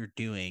is that you're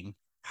doing.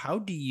 How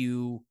do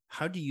you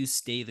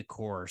stay the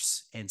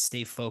course and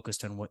stay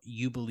focused on what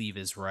you believe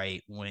is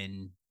right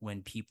when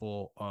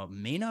people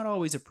may not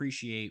always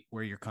appreciate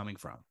where you're coming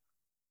from?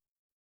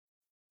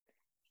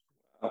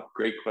 Oh,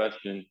 great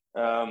question.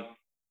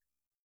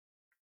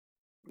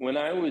 When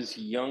I was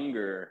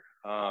younger,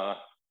 we're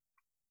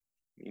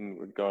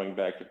going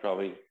back to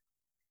probably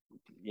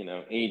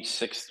age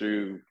 6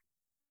 through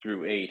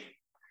 8.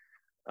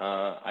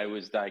 I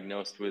was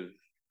diagnosed with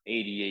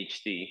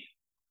ADHD,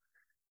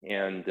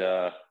 and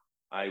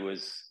I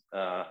was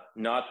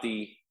not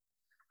the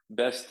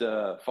best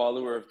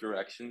follower of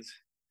directions,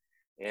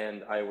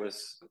 and I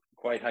was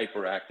quite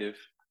hyperactive.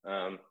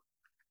 I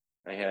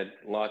had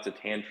lots of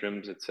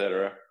tantrums,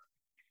 etc.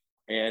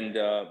 And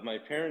my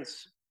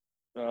parents,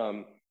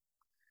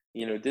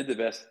 did the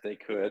best that they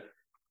could.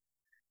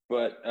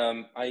 But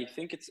I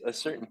think it's a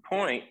certain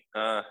point,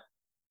 to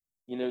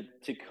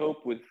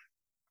cope with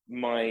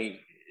my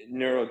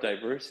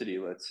neurodiversity,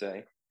 let's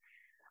say,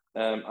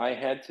 I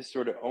had to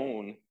sort of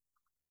own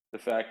the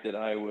fact that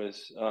I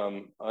was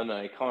an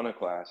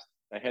iconoclast.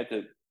 I had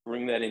to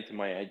bring that into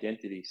my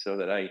identity so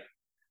that I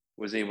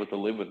was able to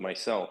live with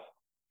myself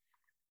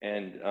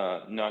and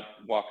not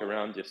walk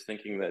around just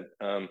thinking that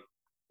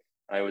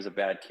I was a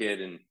bad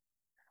kid and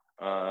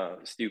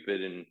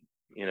stupid and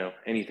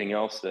anything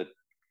else that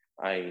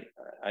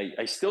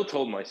I still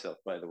told myself,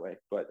 by the way,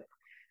 but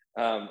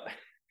um,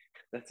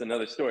 that's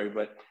another story.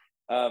 But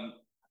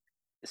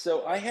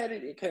so I had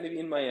it kind of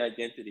in my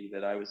identity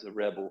that I was a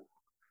rebel,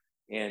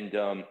 and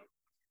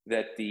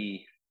that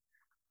the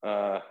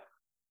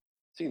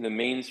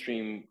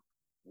mainstream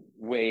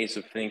ways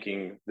of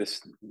thinking,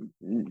 this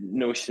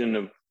notion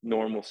of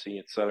normalcy,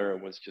 etc.,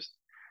 was just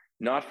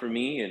not for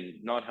me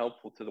and not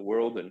helpful to the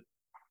world. And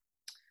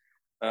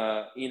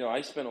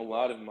I spent a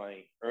lot of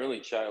my early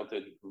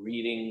childhood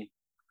reading,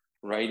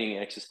 writing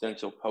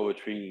existential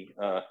poetry,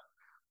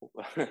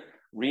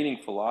 reading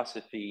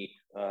philosophy,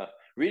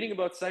 reading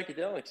about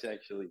psychedelics,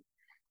 actually.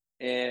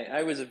 And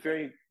I was a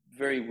very,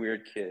 very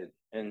weird kid.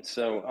 And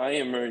so I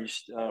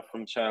emerged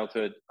from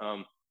childhood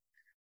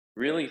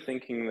really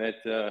thinking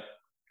that,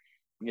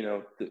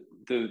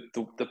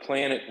 the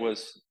planet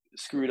was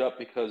screwed up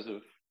because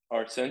of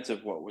our sense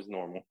of what was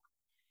normal,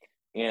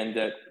 and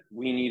that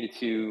we needed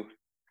to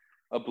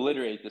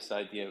obliterate this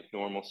idea of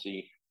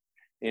normalcy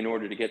in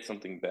order to get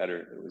something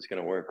better that was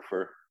going to work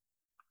for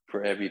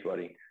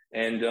everybody.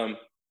 And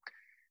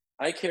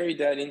I carried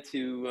that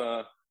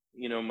into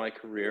my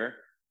career,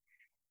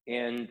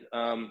 and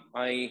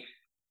I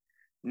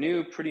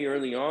knew pretty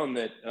early on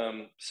that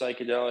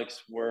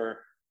psychedelics were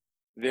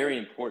very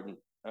important,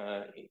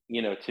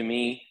 to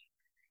me,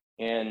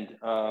 and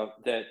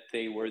that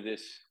they were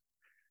this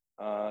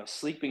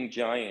sleeping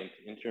giant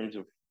in terms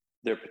of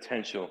their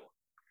potential.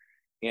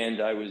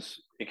 And I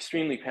was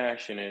extremely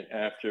passionate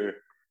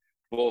after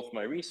both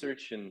my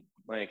research and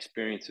my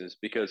experiences,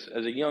 because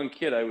as a young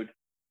kid, I would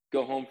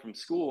go home from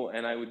school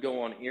and I would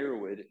go on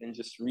Erowid and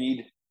just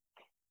read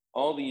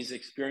all these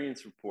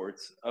experience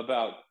reports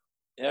about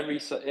every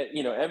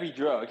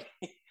drug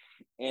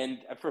and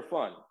for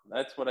fun.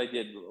 That's what I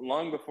did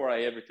long before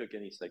I ever took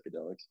any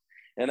psychedelics.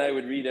 And I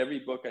would read every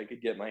book I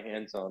could get my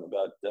hands on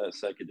about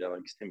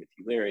psychedelics,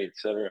 Timothy Leary,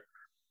 etc.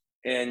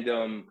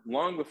 And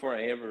long before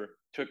I ever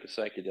took a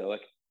psychedelic,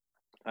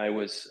 I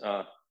was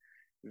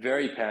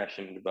very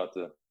passionate about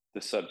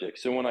the subject.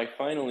 So when I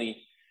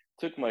finally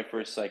took my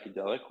first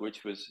psychedelic,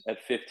 which was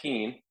at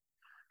 15,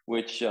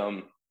 which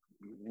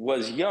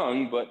was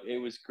young, but it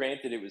was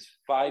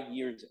 5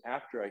 years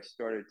after I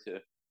started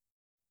to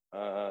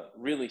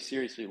really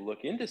seriously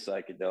look into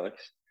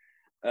psychedelics,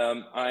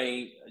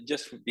 I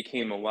just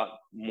became a lot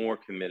more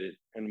committed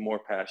and more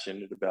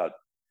passionate about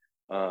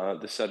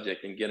the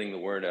subject and getting the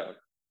word out.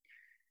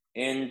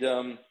 And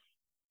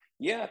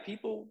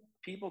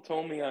people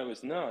told me I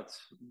was nuts,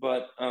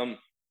 but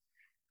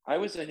I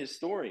was a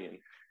historian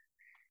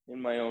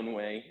in my own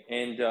way,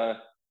 and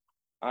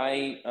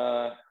I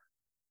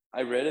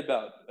read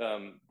about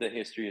the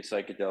history of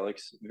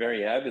psychedelics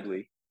very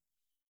avidly,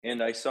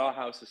 and I saw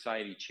how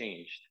society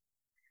changed.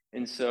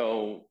 And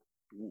so,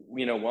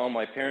 while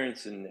my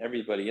parents and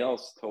everybody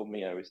else told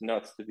me I was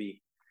nuts to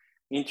be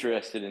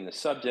interested in the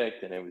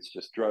subject and it was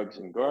just drugs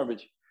and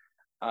garbage,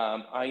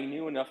 I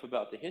knew enough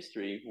about the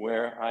history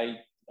where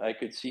I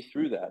could see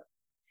through that.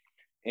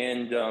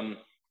 And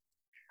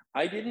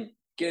I didn't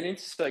get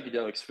into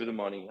psychedelics for the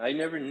money. I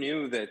never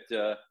knew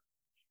that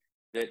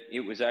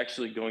it was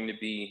actually going to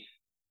be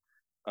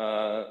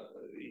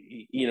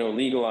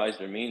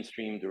legalized or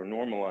mainstreamed or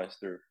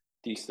normalized or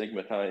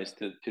destigmatized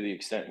to the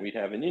extent we'd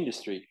have an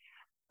industry.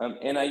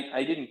 And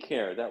I didn't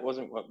care. That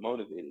wasn't what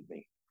motivated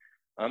me.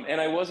 And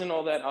I wasn't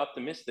all that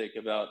optimistic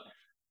about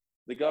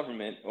the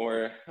government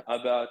or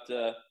about,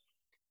 the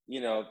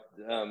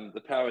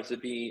powers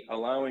that be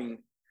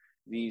allowing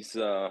these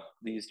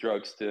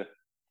drugs to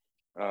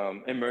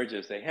emerge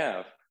as they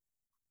have.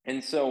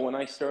 And so when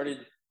I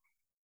started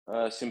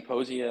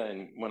symposia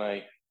and when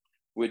I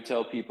would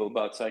tell people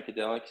about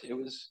psychedelics,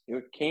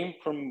 it came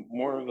from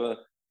more of a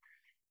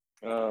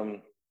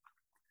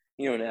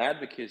an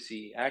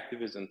advocacy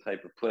activism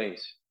type of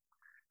place,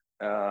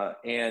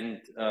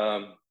 and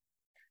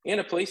in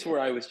a place where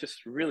I was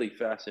just really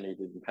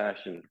fascinated and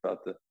passionate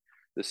about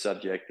the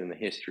subject and the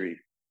history,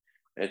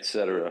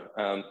 etc.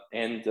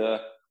 And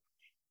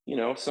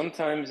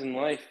sometimes in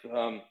life,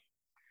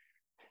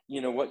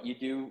 what you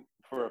do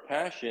for a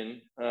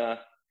passion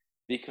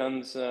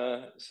becomes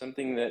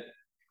something that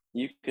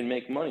you can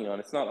make money on.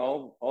 It's not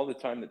all the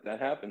time that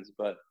happens,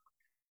 but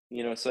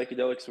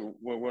psychedelics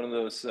were one of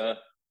those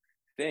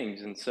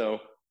things. And so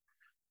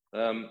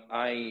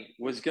I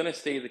was going to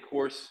stay the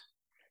course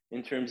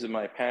in terms of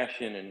my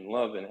passion and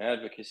love and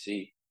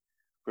advocacy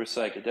for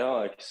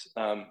psychedelics,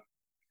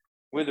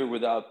 with or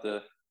without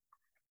the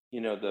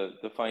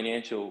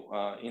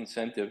financial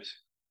incentives.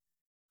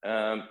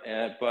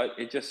 But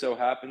it just so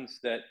happens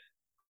that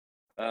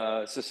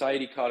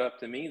society caught up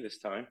to me this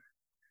time.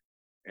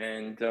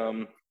 And,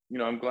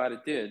 I'm glad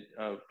it did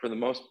for the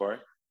most part.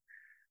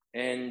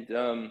 And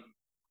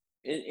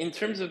in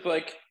terms of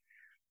like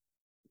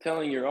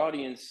telling your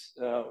audience,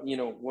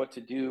 what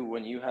to do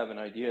when you have an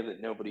idea that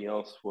nobody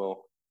else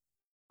will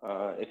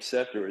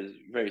accept or is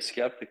very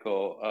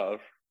skeptical of,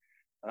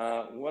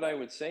 what I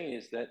would say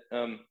is that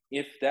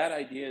if that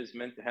idea is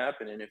meant to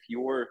happen and if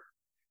you're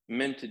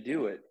meant to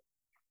do it,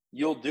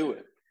 you'll do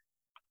it.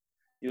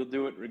 you'll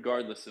do it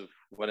regardless of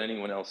what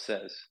anyone else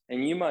says.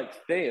 And you might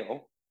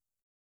fail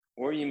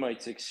or you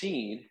might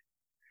succeed,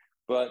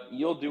 but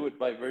you'll do it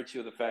by virtue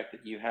of the fact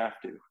that you have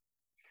to,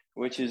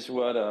 which is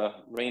what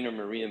Rainer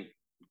Maria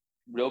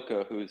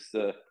Rilke, who's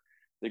the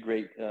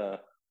great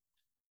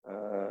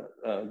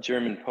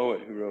German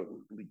poet who wrote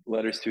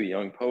Letters to a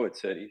Young Poet,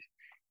 said.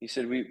 He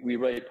said, we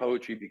write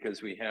poetry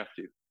because we have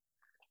to.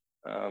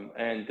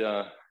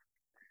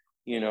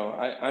 You know,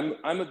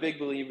 I'm a big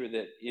believer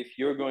that if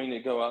you're going to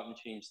go out and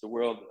change the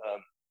world,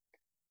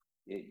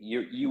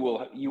 you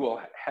will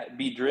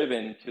be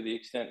driven to the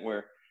extent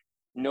where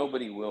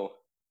nobody will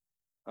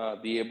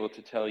be able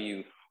to tell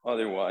you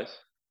otherwise.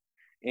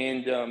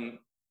 And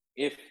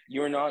if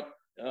you're not,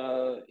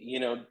 you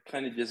know,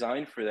 kind of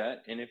designed for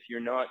that, and if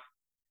you're not,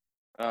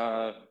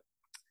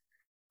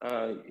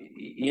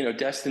 you know,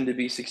 destined to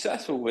be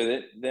successful with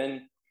it,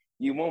 then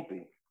you won't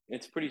be.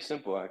 It's pretty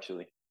simple,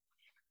 actually.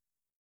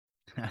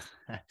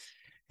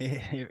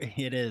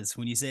 It is.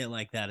 When you say it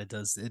like that, it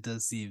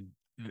does seem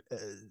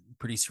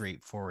pretty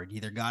straightforward. You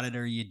either got it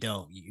or you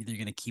don't. You're either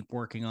going to keep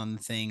working on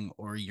the thing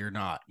or you're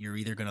not. You're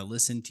either going to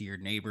listen to your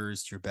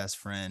neighbors, your best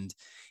friend,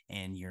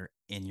 and your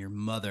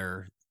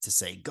mother to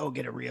say, go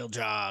get a real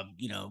job,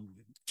 you know,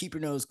 keep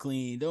your nose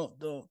clean. Don't,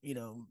 you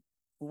know,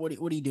 what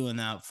are you doing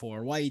that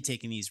for? Why are you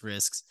taking these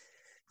risks?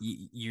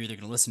 You're either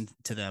going to listen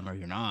to them or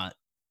you're not.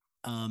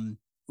 Um,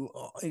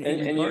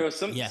 and you know,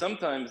 yeah.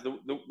 sometimes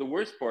the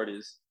worst part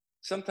is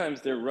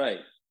sometimes they're right.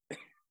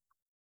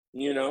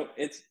 You know,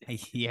 it's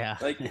Yeah.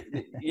 like,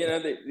 you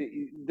know,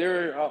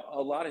 there are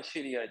a lot of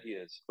shitty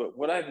ideas, but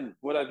what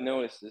I've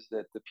noticed is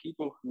that the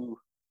people who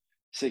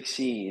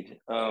succeed,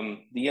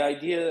 the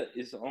idea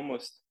is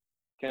almost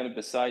kind of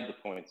beside the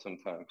point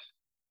sometimes,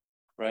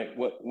 right?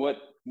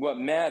 What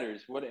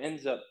matters, what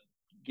ends up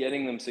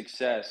getting them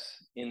success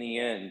in the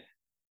end,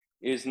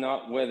 is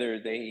not whether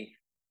they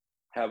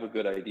have a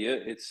good idea.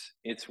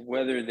 It's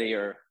whether they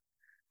are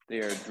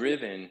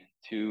driven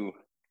to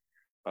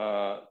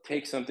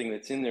take something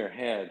that's in their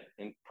head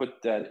and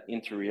put that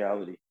into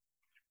reality,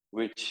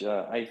 which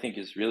I think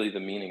is really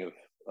the meaning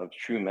of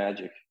true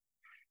magic.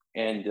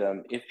 And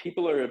if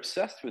people are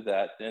obsessed with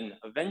that, then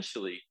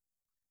eventually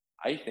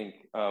I think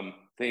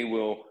they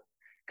will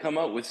come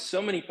out with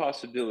so many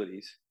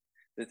possibilities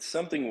that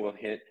something will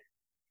hit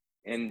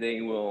and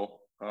they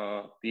will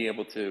be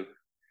able to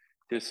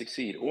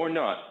succeed or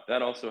not.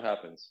 That also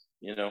happens,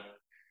 you know,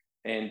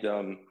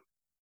 and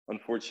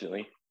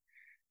unfortunately.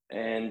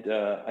 And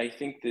I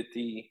think that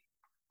the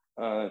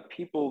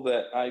people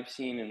that I've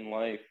seen in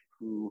life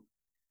who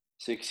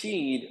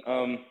succeed,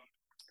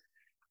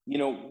 you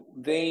know,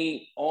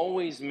 they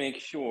always make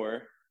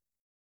sure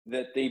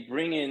that they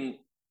bring in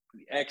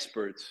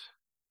experts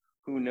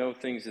who know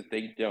things that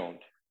they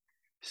don't,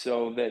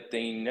 so that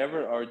they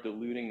never are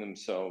deluding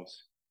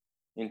themselves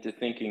into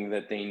thinking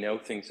that they know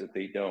things that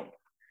they don't.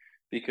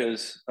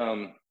 Because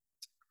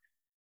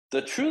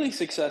the truly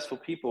successful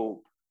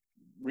people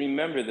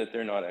remember that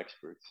they're not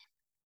experts.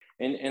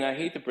 And I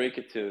hate to break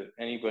it to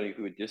anybody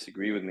who would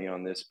disagree with me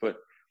on this, but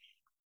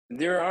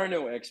there are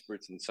no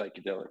experts in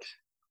psychedelics.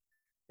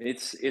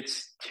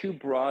 It's too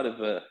broad of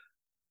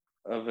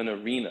an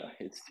arena.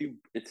 It's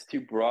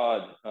too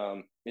broad.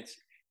 It's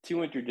too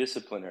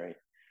interdisciplinary.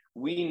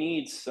 We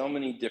need so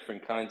many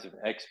different kinds of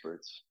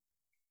experts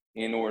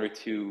in order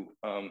to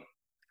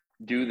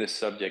do this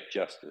subject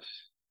justice.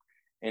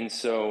 And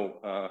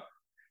so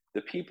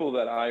the people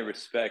that I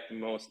respect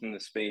most in the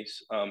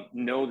space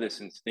know this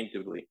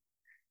instinctively.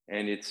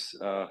 And it's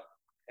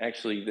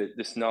actually that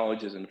this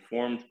knowledge is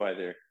informed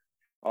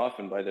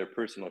often by their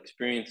personal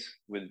experience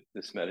with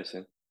this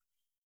medicine.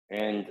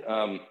 And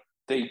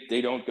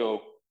they don't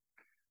go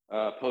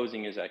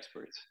posing as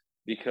experts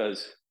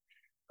because,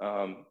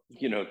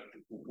 you know,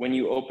 when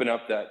you open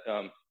up that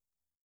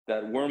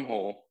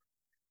wormhole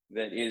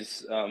that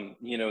is,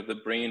 you know, the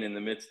brain in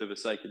the midst of a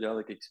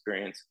psychedelic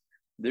experience,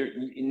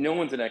 no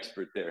one's an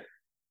expert there,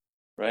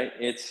 right?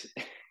 It's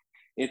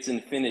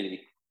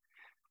infinity.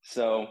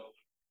 So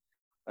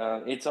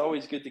it's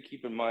always good to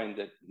keep in mind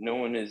that no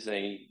one is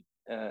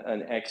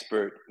an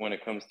expert when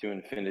it comes to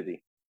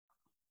infinity.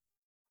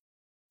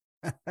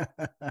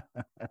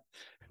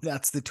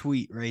 That's the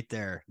tweet right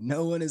there.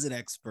 No one is an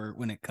expert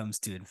when it comes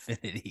to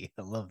infinity.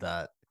 I love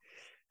that.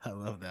 I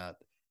love that.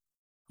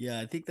 Yeah,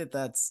 I think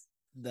that's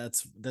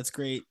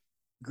great.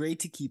 Great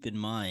to keep in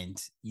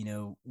mind. You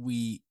know,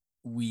 we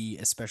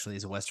especially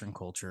as a Western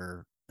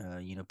culture,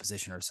 you know,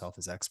 position ourselves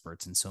as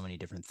experts in so many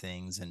different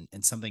things, and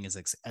something as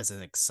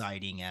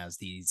exciting as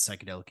the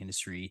psychedelic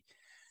industry.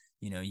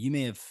 You know, you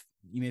may have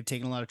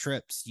taken a lot of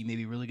trips. You may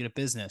be really good at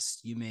business.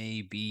 You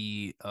may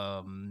be,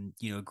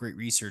 you know, a great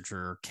researcher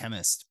or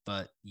chemist,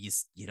 but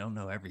you don't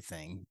know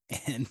everything.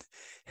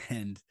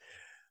 And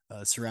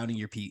surrounding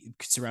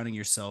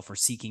yourself or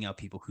seeking out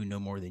people who know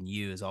more than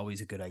you is always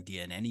a good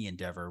idea in any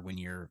endeavor when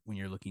you're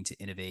looking to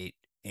innovate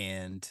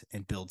and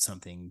build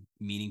something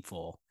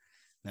meaningful.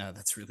 No,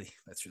 that's really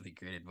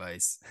great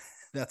advice.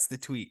 That's the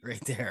tweet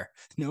right there.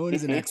 No one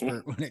is an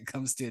expert when it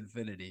comes to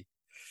infinity.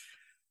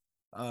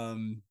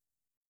 Um,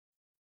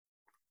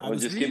 I Well,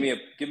 was just reading.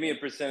 give me a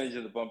percentage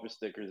of the bumper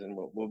stickers, and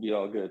we'll be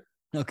all good.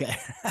 Okay.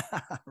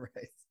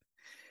 Right.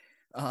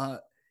 Uh,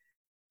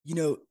 you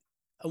know,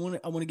 I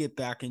want to get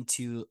back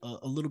into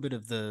a little bit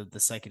of the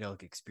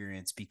psychedelic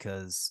experience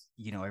because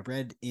I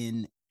read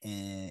in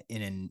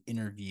an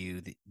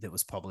interview that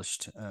was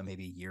published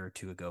maybe a year or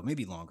two ago,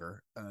 maybe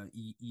longer.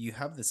 You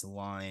have this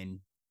line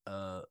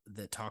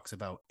that talks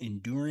about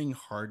enduring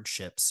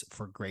hardships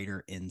for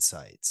greater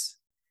insights,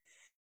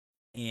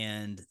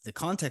 and the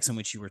context in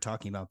which you were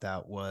talking about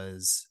that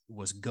was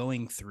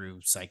going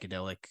through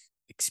psychedelic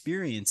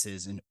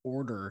experiences in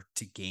order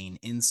to gain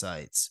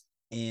insights.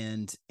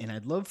 And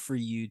I'd love for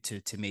you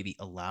to maybe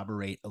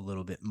elaborate a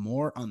little bit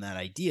more on that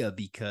idea,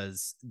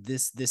 because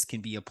this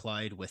can be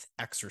applied with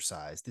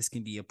exercise, this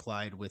can be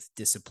applied with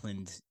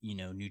disciplined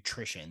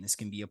nutrition, this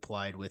can be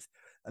applied with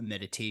a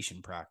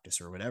meditation practice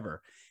or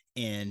whatever.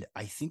 And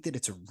I think that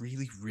it's a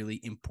really, really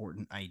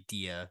important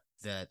idea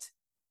that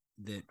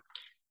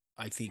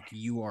I think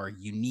you are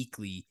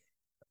uniquely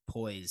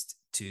poised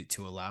to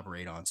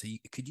elaborate on. So,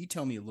 could you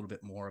tell me a little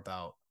bit more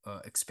about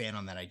expand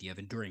on that idea of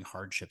enduring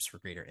hardships for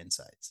greater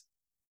insights?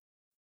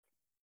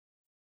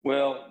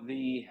 Well,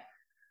 the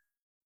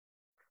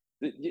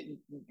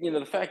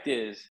the fact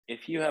is,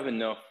 if you have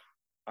enough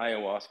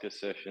ayahuasca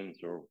sessions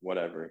or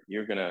whatever,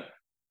 you're gonna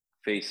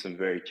face some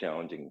very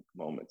challenging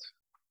moments,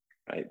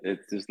 right?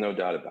 There's no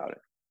doubt about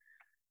it.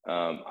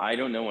 I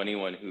don't know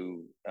anyone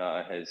who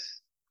has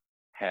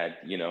had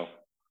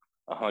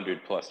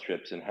 100+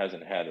 trips and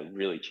hasn't had a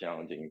really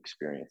challenging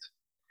experience.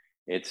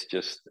 It's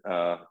just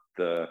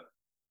the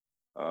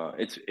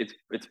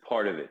it's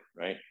part of it,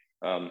 right?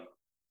 Um,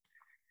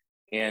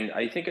 and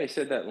I think I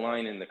said that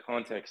line in the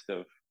context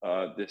of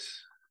this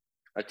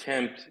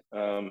attempt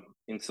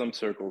in some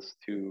circles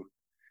to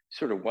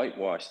sort of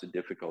whitewash the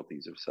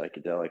difficulties of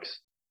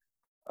psychedelics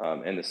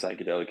and the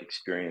psychedelic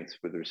experience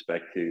with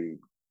respect to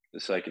the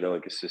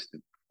psychedelic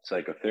assisted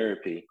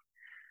psychotherapy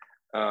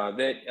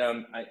that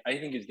I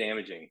think is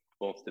damaging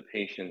both to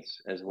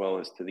patients as well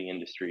as to the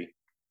industry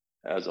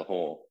as a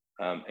whole.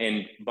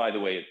 And by the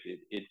way,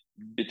 it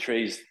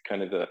betrays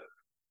kind of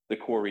the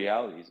core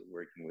realities of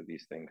working with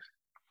these things.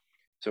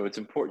 So it's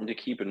important to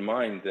keep in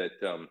mind that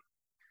the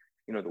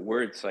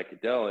word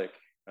psychedelic,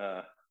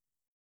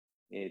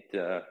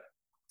 it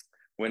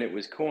when it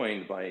was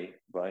coined by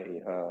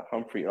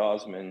Humphrey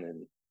Osmond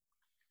and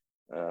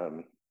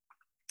oh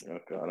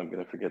god, I'm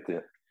going to forget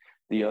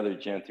the other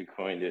gent who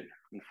coined it,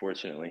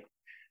 unfortunately.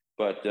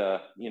 But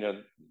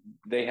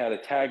they had a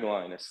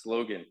tagline, a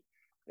slogan.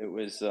 It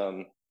was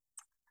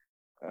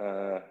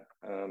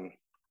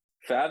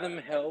 "Fathom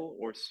hell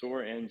or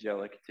soar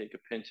angelic, take a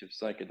pinch of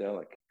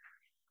psychedelic."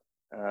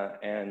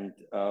 And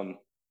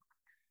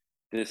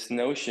this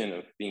notion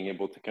of being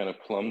able to kind of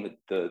plumb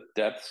the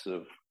depths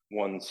of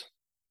one's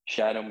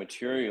shadow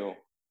material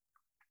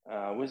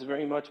was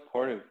very much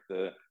part of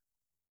the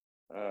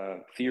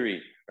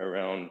theory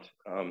around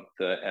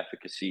the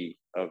efficacy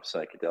of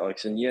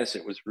psychedelics. And yes,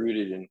 it was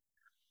rooted in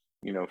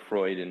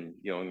Freud and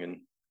Jung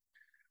and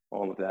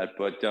all of that,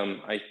 but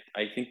I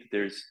think that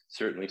there's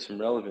certainly some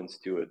relevance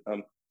to it.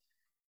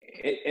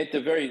 At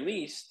the very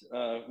least,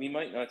 we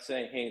might not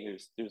say, hey,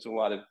 there's a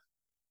lot of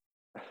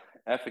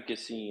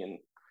efficacy and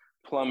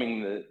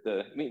plumbing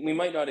we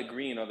might not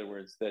agree, in other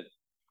words, that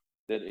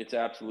it's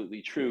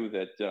absolutely true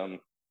that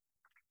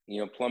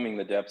plumbing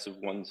the depths of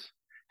one's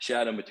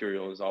shadow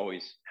material is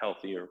always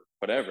healthy or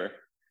whatever.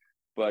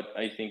 But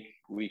I think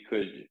we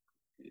could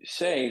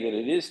say that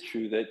it is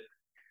true that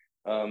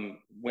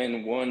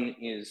when one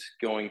is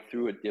going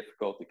through a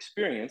difficult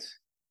experience,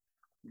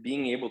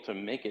 being able to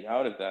make it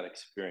out of that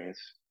experience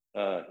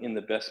in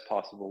the best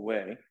possible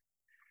way,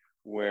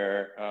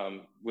 where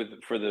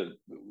for the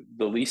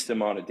least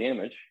amount of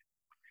damage,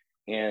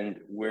 and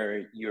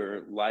where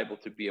you're liable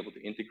to be able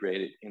to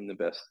integrate it in the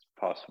best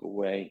possible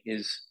way,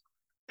 is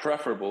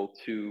preferable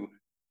to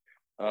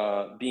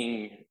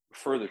being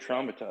further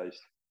traumatized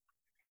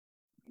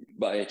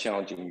by a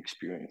challenging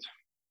experience.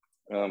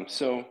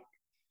 So,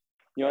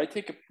 I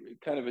take a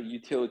kind of a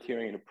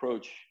utilitarian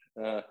approach,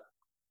 to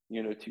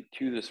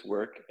this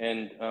work,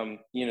 and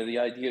the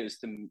idea is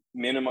to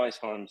minimize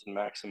harms and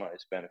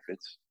maximize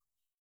benefits.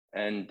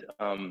 And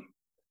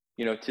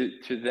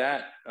to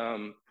that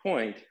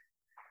point,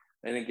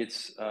 I think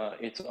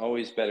it's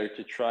always better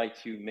to try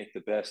to make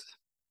the best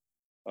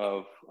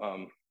of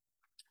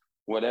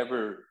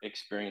whatever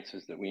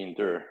experiences that we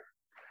endure.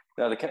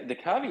 Now, the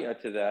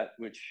caveat to that,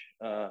 which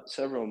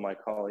several of my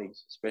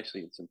colleagues,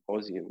 especially at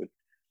symposia,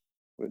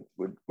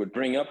 would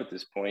bring up at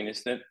this point,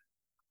 is that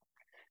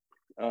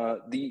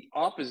the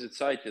opposite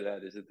side to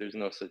that is that there's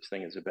no such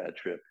thing as a bad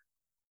trip.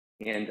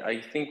 And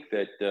I think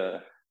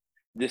that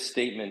this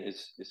statement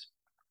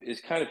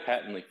is kind of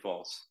patently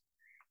false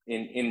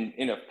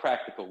in a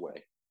practical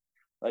way.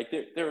 Like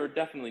there are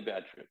definitely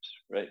bad trips,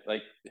 right?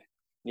 Like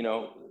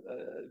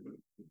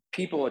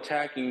people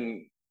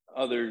attacking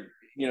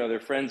their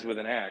friends with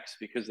an axe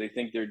because they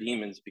think they're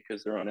demons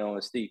because they're on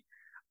LSD,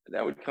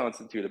 that would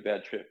constitute a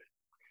bad trip.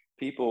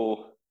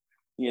 People,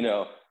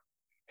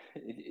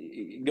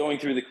 going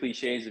through the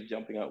cliches of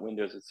jumping out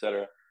windows,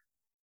 etc.,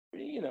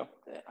 you know,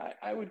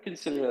 I would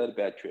consider that a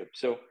bad trip.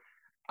 So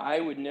I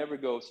would never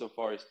go so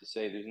far as to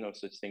say there's no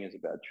such thing as a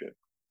bad trip.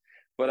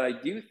 But I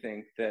do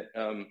think that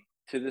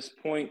to this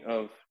point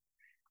of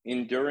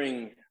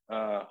enduring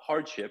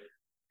hardship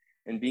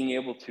and being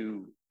able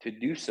to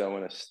do so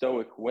in a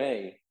stoic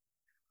way,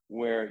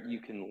 where you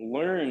can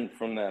learn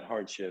from that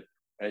hardship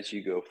as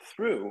you go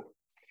through,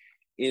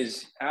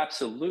 is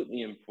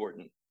absolutely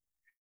important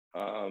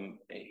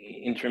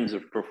in terms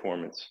of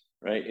performance.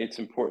 Right? It's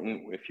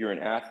important if you're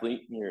an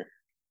athlete and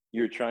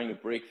you're trying to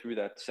break through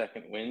that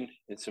second wind.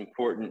 It's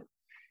important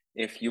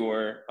if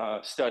you're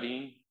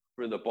studying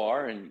for the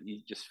bar and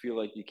you just feel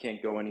like you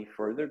can't go any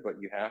further,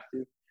 but you have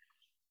to.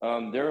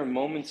 There are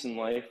moments in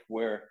life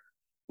where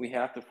we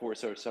have to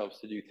force ourselves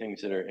to do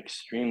things that are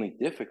extremely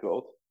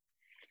difficult.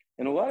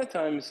 And a lot of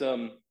times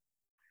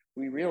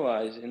we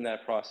realize in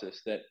that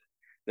process that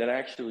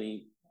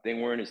actually they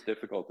weren't as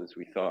difficult as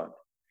we thought.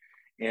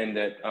 And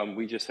that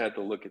we just had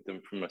to look at them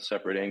from a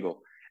separate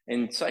angle.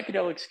 And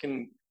psychedelics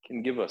can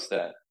give us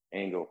that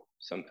angle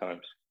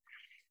sometimes.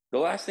 The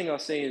last thing I'll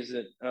say is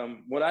that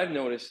what I've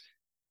noticed,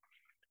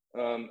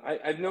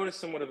 I've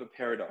noticed somewhat of a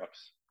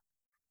paradox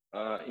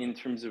in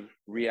terms of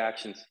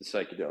reactions to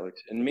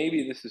psychedelics. And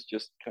maybe this is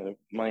just kind of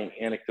my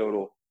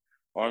anecdotal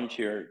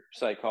armchair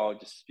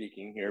psychologist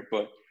speaking here,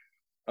 but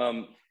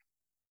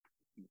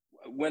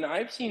when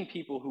I've seen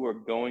people who are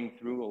going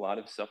through a lot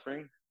of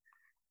suffering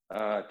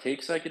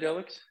take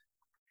psychedelics,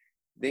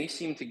 they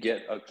seem to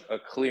get a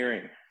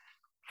clearing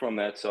from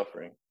that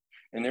suffering.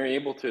 And they're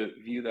able to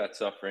view that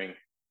suffering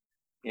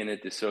in a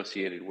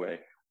dissociated way.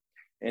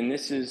 And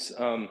this is,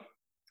 part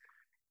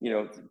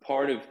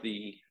of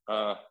the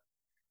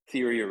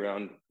theory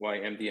around why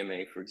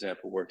MDMA, for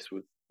example, works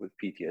with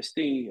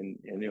PTSD and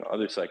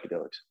other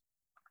psychedelics.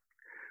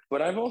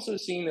 But I've also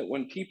seen that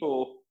when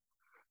people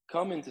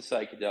come into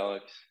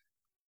psychedelics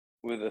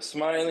with a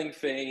smiling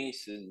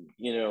face and,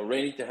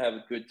 ready to have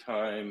a good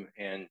time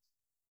and,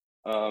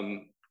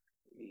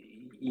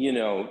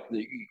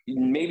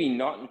 maybe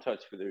not in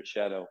touch with their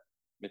shadow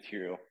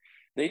material,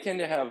 they tend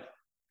to have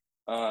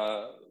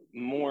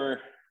more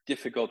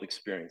difficult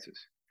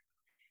experiences.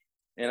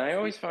 And I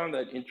always found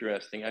that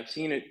interesting. I've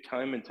seen it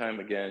time and time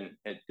again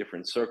at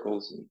different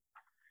circles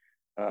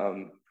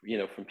and,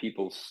 from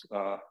people's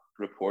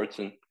reports.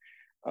 And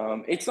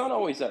it's not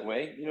always that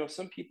way.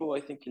 Some people I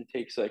think can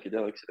take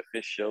psychedelics at a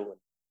fish show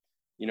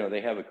and,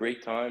 they have a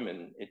great time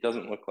and it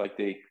doesn't look like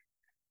they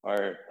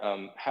are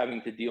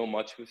having to deal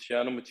much with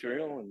shadow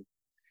material. And,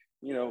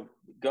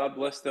 God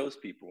bless those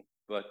people.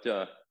 But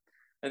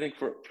I think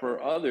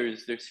for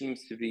others, there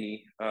seems to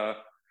be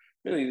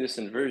really this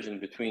inversion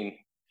between,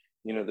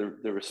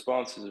 the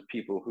responses of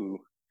people who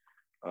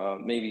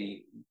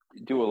maybe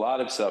do a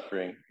lot of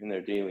suffering in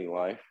their daily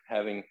life,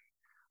 having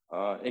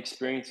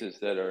experiences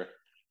that are,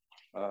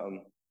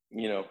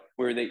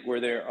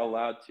 where they're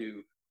allowed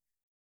to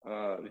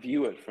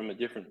view it from a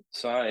different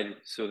side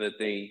so that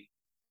they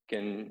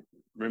can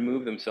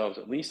remove themselves,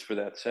 at least for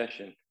that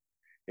session,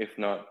 if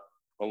not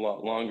a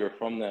lot longer,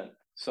 from that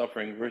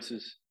suffering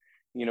versus,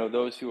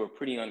 those who are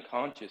pretty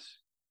unconscious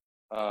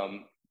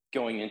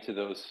going into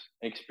those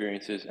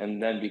experiences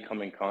and then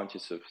becoming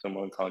conscious of some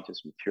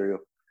unconscious material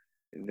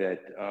that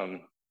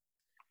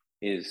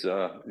is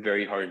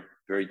very hard,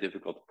 very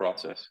difficult to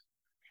process.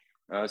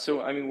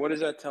 So, I mean, what does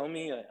that tell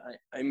me?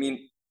 I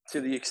mean,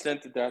 to the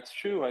extent that that's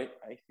true, I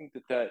think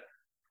that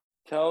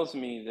tells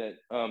me that,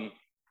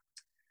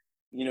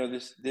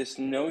 this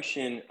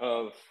notion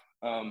of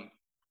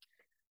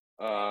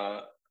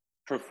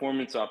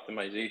performance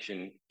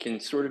optimization can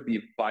sort of be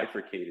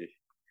bifurcated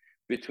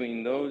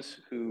between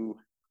those who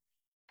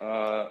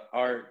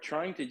are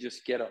trying to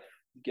just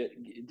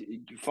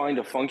find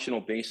a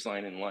functional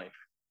baseline in life,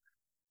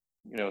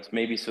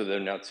 maybe so they're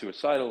not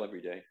suicidal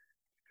every day,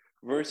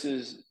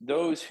 versus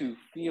those who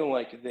feel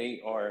like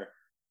they are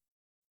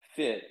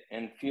fit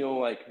and feel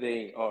like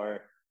they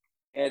are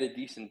at a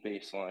decent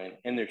baseline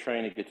and they're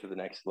trying to get to the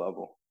next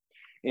level,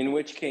 in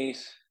which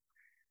case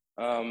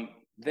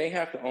they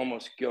have to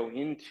almost go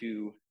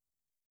into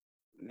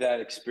that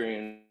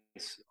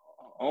experience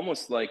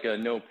almost like a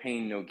no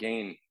pain, no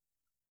gain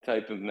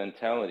type of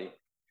mentality,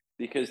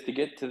 because to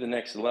get to the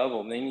next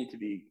level, they need to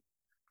be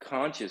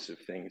conscious of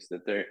things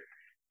that they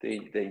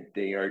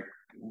are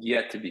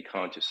yet to be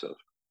conscious of,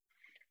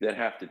 that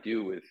have to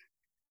do with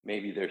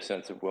maybe their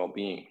sense of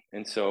well-being.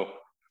 And so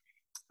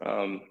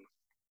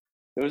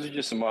those are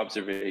just some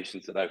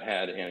observations that I've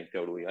had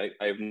anecdotally.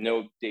 I have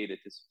no data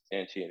to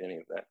substantiate any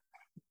of that.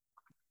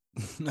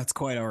 That's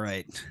quite all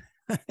right.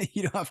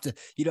 You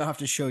don't have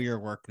to show your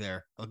work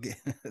there. Okay.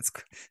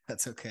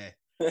 That's okay.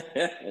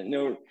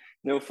 No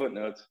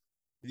footnotes.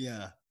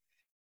 Yeah.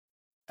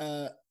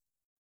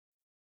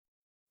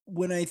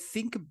 When I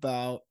think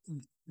about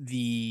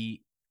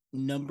the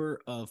number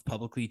of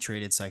publicly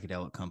traded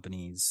psychedelic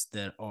companies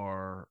that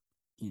are,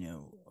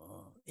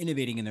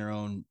 innovating in their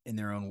own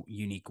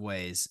unique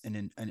ways,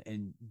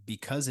 and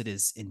because it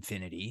is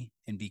infinity,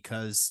 and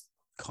because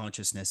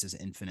consciousness is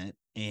infinite,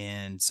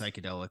 and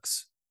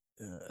psychedelics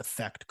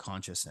affect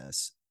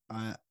consciousness,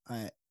 I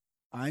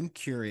I'm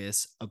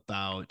curious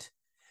about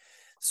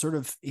sort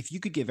of if you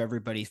could give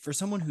everybody, for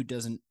someone who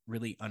doesn't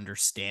really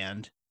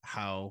understand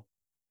how,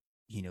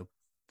 you know,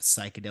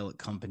 psychedelic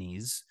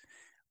companies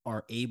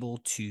are able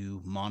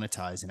to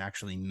monetize and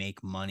actually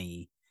make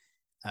money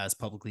as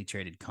publicly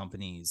traded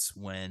companies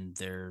when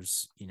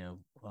there's,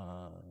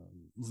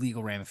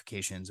 legal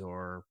ramifications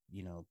or,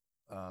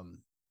 um,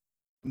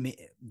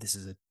 this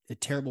is a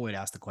terrible way to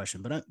ask the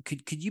question, but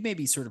could you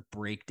maybe sort of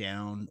break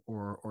down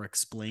or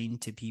explain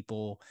to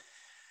people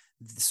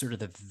sort of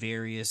the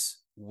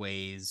various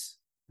ways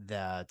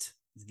that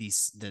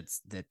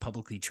that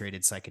publicly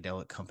traded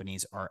psychedelic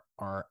companies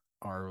are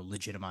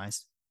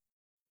legitimized?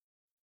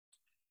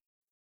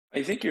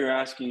 I think you're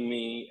asking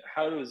me,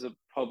 how does a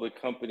public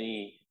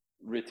company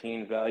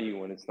retain value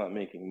when it's not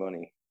making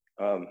money?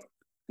 And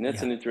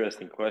that's Yeah. an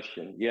interesting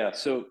question. Yeah.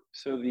 So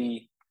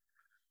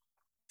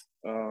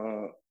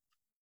uh,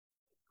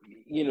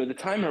 the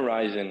time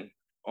horizon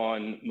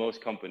on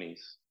most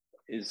companies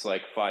is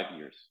like 5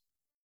 years,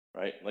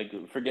 right? Like,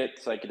 forget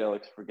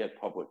psychedelics, forget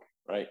public,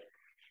 right?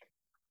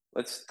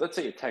 Let's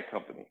say a tech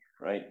company,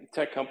 right?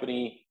 Tech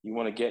company, you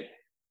want to get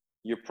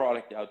your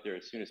product out there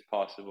as soon as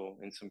possible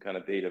in some kind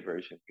of beta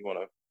version. You want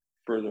to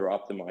further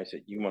optimize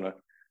it. You want to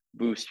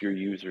boost your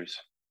users,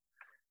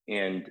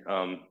 and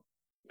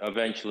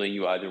eventually,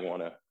 you either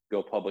want to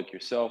go public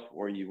yourself,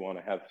 or you want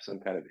to have some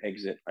kind of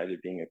exit, either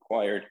being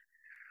acquired,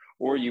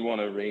 or you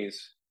want to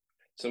raise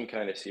some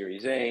kind of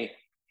Series A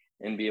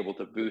and be able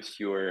to boost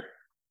your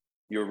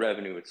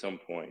revenue at some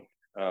point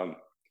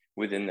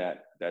within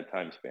that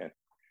time span.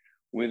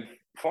 With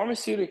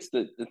pharmaceutics,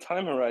 the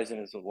time horizon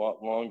is a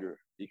lot longer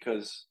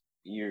because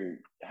you're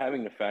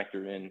having to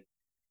factor in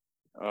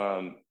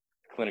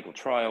clinical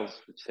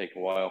trials, which take a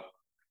while,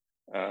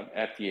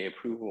 FDA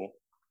approval,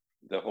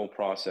 the whole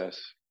process.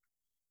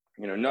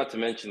 Not to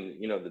mention,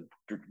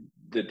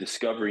 the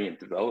discovery and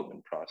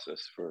development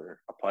process for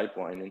a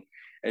pipeline. And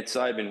at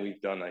Cybin,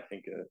 we've done, I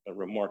think, a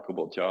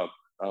remarkable job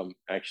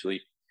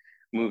actually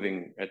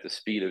moving at the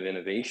speed of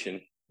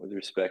innovation with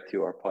respect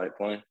to our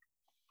pipeline.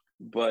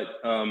 But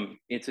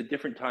it's a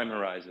different time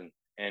horizon,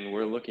 and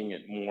we're looking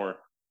at more,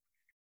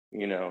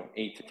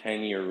 8 to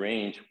 10 year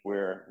range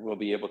where we'll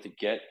be able to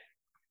get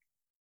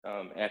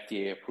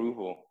FDA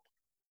approval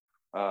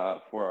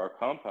for our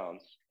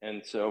compounds.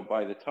 And so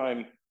by the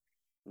time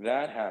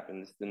that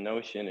happens, the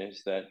notion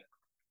is that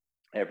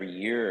every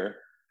year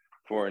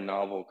for a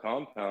novel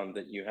compound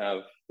that you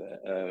have,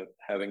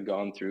 having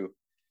gone through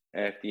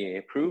FDA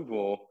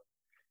approval,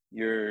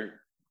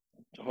 you're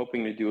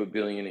hoping to do $1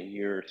 billion a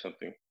year or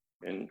something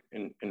in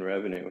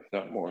revenue, if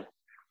not more.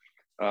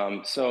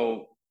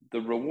 So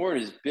the reward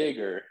is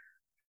bigger,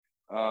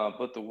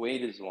 but the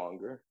wait is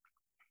longer.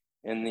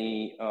 And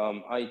the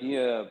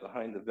idea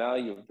behind the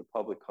value of the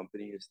public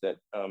company is that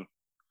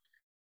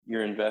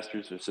your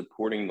investors are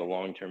supporting the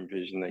long-term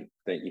vision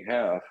that you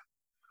have.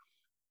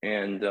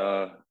 And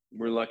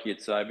we're lucky at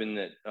Cybin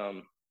that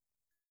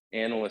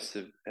analysts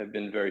have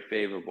been very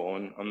favorable.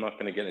 And I'm not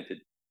going to get into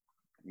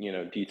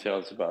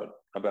details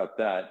about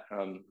that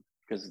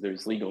because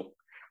there's legal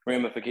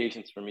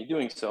ramifications for me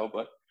doing so.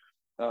 But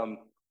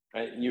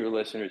your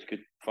listeners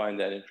could find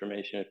that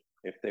information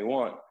if they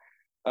want.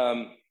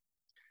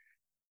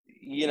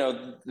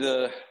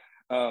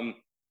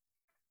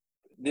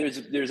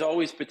 There's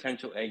always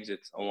potential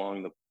exits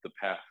along the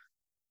path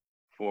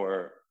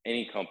for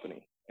any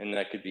company, and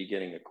that could be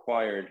getting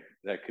acquired,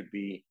 that could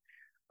be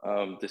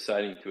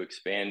deciding to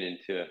expand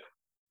into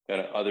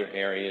kind of other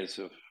areas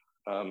of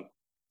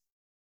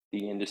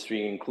the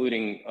industry,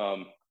 including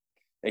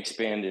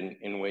expand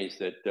in ways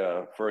that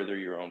further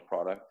your own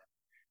product.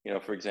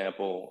 For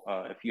example,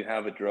 if you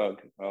have a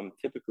drug,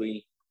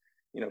 typically,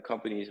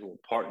 companies will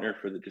partner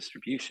for the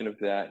distribution of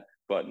that,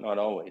 but not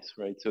always,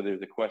 right? So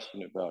there's a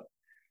question about,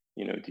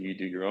 do you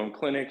do your own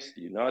clinics?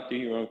 Do you not do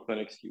your own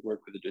clinics? Do you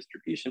work with a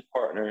distribution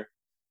partner?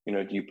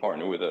 Do you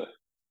partner with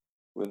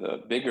a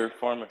bigger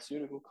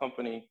pharmaceutical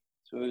company?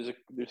 So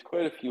there's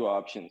quite a few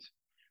options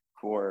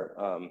for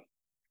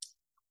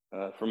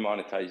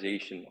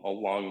monetization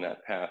along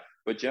that path.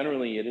 But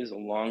generally, it is a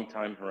long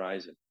time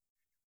horizon,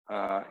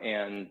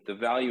 and the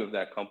value of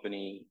that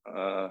company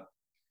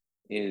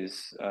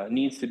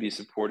needs to be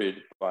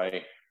supported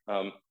by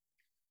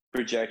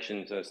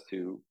projections as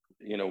to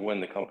when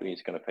the company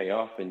is going to pay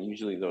off, and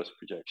usually those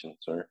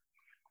projections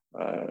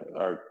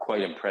are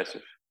quite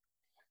impressive,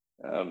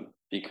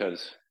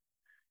 because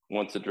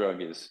once a drug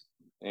is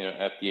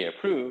FDA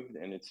approved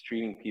and it's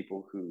treating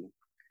people who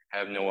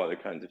have no other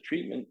kinds of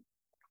treatment,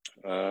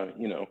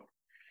 you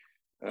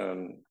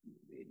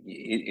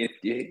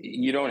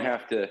don't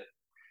have to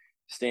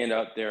stand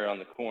out there on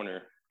the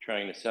corner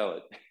trying to sell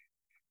it.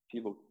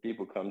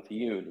 People come to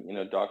you.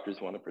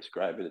 Doctors want to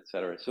prescribe it,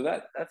 etc. So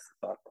that's the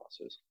thought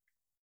process.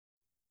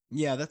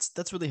 Yeah,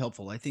 that's really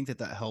helpful. I think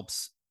that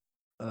helps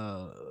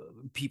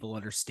people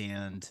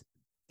understand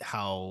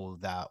how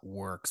that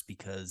works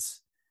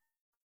because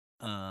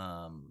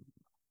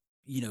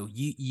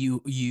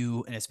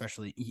you and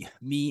especially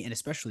me and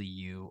especially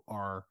you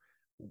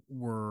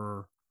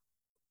were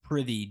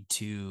privy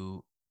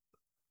to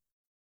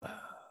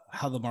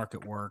how the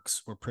market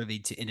works. We're privy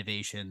to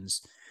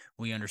innovations.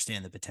 We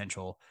understand the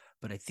potential,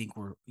 but I think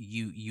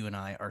you and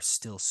I are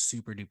still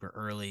super duper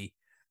early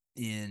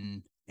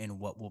in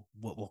what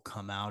will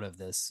come out of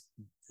this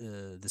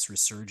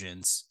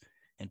resurgence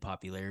and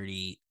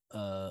popularity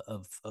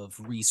of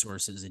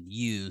resources and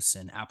use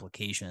and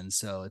applications.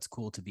 So it's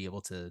cool to be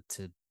able to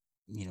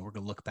we're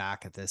gonna look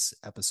back at this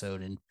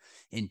episode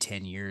in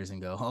 10 years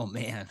and go, oh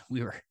man,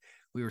 we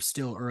were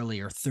still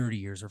early, or 30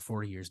 years or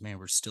 40 years, man,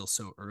 we're still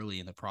so early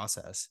in the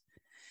process.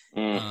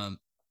 Mm. um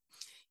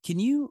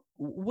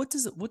what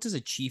does a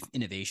chief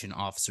innovation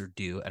officer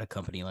do at a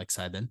company like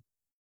Cybin?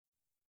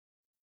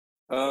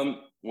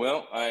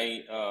 Well,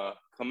 I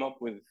come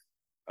up with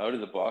out of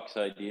the box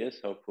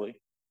ideas,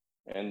 hopefully,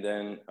 and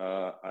then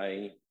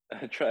I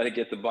try to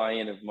get the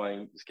buy-in of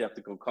my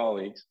skeptical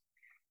colleagues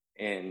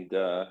and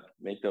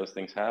make those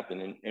things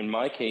happen. In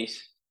my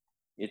case,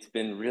 it's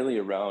been really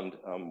around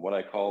what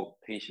I call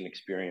patient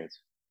experience.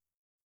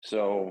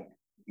 So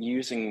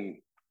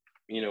using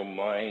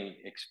my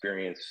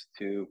experience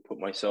to put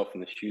myself in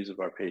the shoes of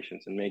our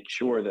patients and make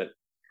sure that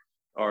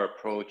our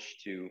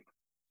approach to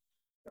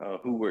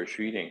who we're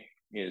treating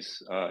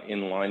is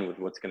in line with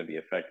what's going to be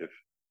effective.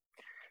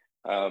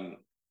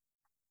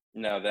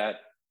 Now that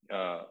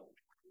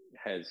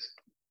has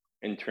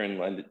in turn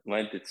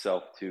lent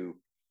itself to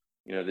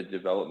the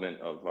development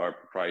of our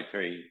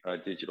proprietary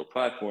digital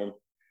platform,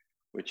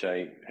 which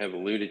I have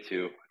alluded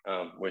to,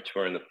 which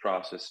we're in the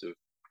process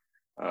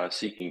of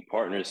seeking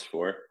partners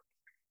for.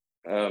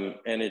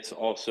 And it's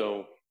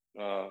also,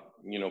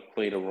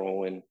 played a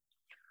role in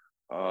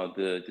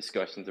the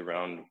discussions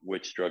around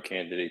which drug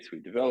candidates we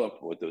develop,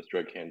 what those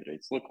drug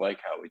candidates look like,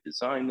 how we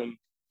design them,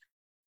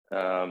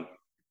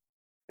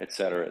 et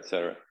cetera, et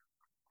cetera.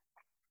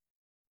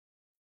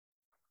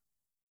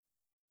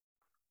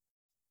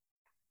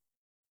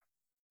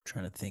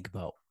 Trying to think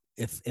about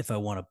if I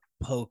want to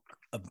poke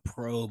a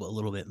probe a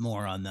little bit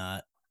more on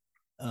that.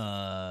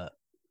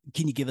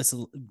 Can you give us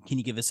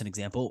an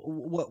example?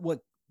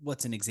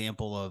 What's an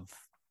example of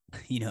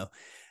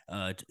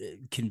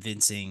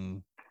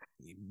convincing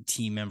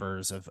team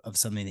members of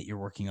something that you're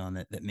working on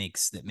that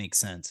makes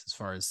sense as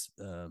far as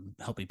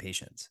helping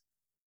patients?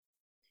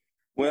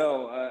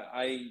 Well,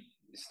 I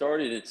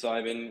started at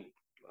Cybin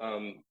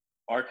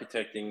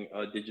architecting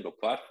a digital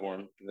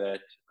platform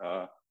that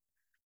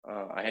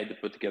I had to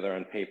put together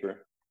on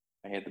paper.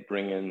 I had to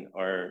bring in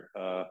our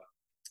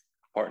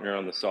partner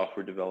on the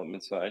software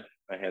development side.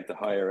 I had to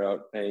hire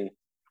out a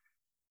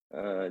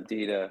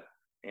data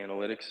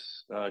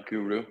analytics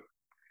guru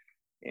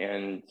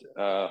and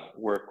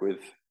work with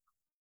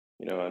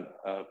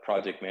a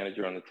project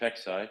manager on the tech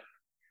side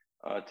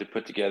to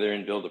put together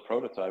and build a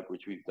prototype,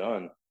 which we've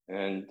done.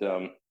 And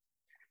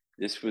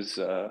this was,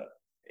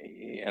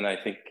 and I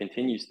think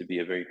continues to be,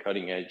 a very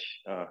cutting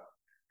edge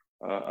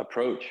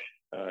approach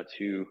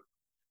to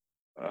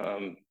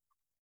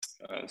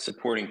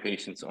supporting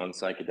patients on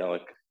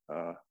psychedelic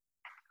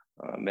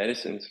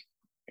medicines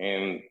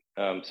and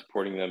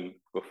supporting them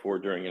before,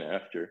 during, and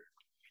after.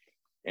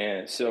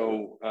 And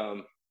so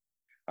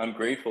I'm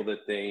grateful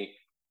that they,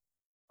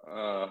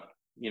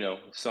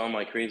 saw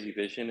my crazy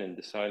vision and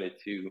decided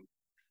to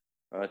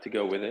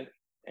go with it.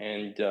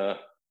 And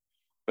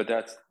but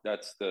that's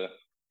the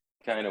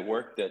kind of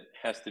work that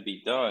has to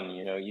be done.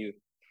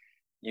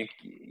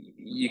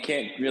 You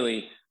can't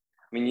really.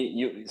 I mean,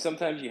 you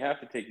sometimes you have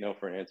to take no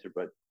for an answer,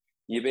 but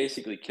you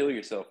basically kill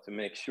yourself to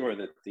make sure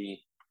that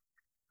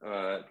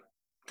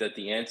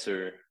the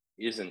answer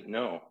isn't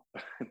no,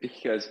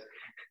 because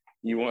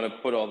you want to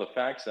put all the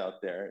facts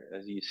out there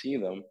as you see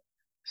them,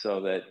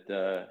 so that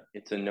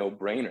it's a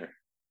no-brainer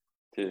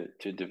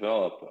to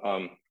develop.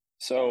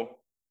 So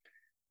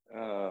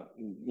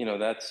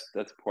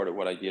that's part of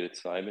what I did at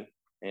Cybin,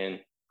 and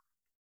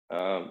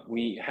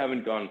we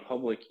haven't gone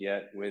public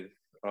yet with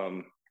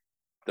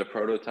the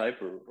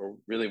prototype, or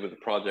really with the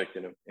project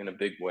in a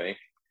big way,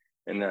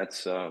 and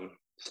that's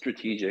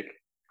strategic.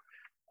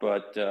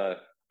 But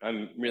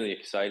I'm really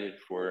excited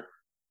for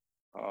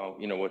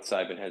what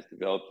Cybin has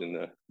developed in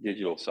the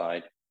digital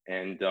side,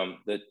 and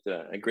that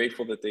I'm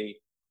grateful that they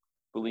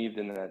believed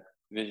in that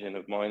vision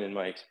of mine and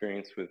my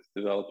experience with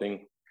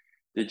developing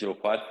digital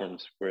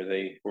platforms, where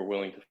they were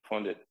willing to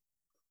fund it.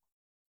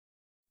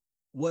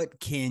 What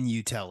can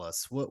you tell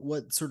us?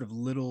 What sort of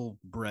little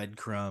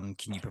breadcrumb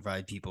can you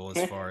provide people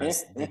as far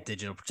as the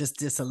digital?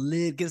 Just a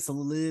little, give us a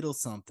little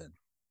something.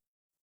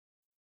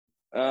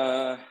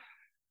 Well,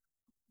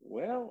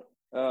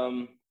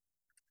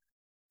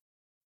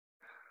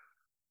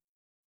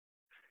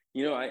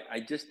 I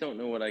just don't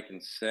know what I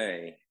can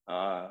say,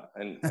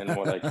 and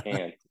what I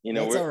can't.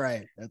 That's all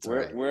right. That's all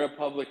right. We're a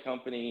public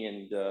company,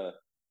 and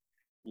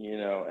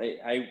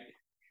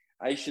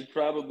I should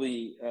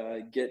probably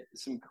get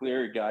some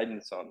clearer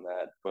guidance on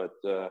that, but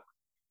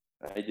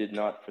I did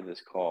not for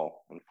this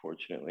call,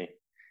 unfortunately.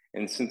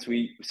 And since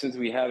we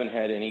haven't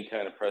had any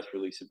kind of press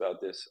release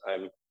about this,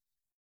 I'm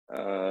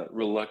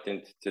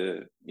reluctant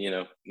to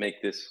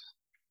make this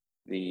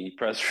the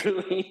press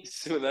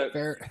release without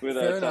fair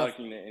talking enough.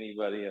 to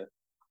anybody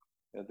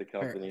at the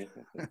company.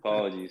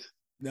 Apologies.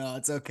 No,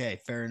 it's okay.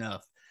 Fair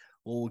enough.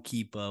 We'll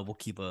keep a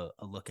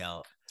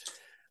lookout.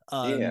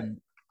 Yeah.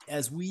 Um,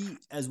 as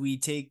we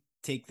take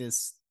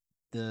this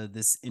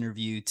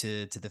interview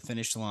to the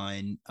finish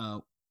line,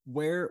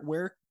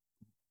 where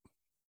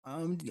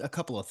a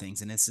couple of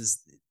things, and this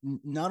is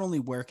not only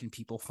where can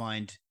people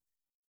find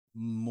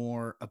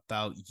more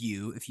about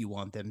you if you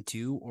want them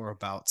to, or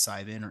about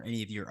Cybin or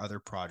any of your other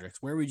projects,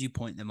 where would you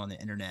point them on the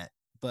internet?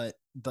 But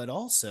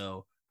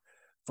also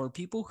for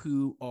people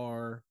who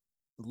are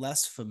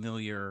less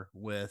familiar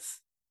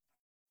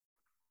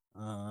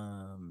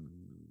um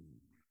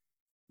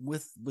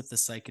with the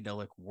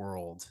psychedelic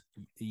world,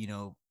 you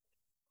know,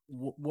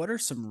 what are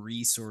some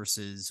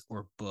resources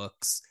or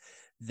books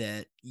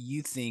that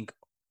you think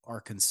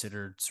are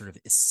considered sort of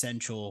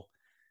essential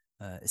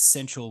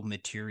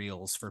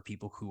materials for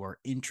people who are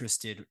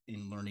interested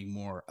in learning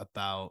more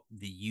about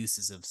the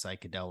uses of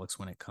psychedelics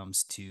when it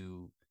comes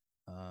to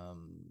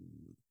um,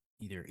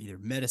 either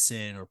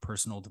medicine or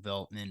personal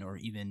development or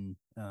even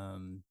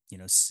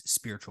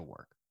spiritual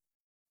work?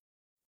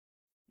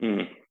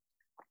 Mm.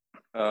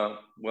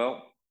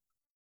 Well,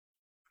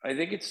 I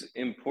think it's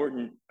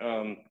important.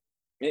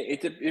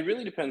 It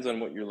really depends on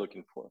what you're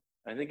looking for.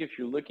 I think if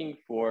you're looking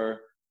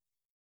for,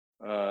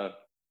 uh,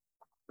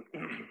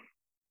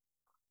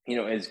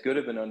 as good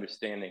of an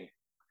understanding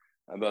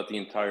about the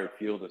entire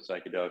field of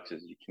psychedelics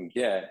as you can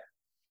get,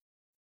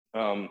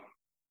 um,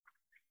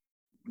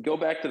 go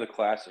back to the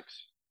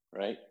classics,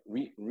 right?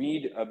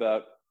 Read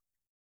about,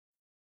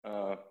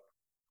 uh,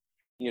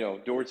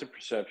 Doors of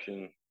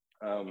Perception.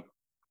 Um,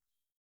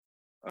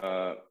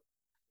 uh,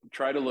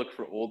 Try to look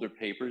for older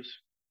papers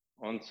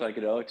on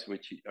psychedelics,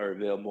 which are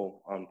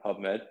available on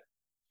PubMed,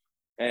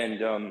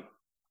 and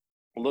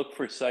look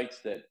for sites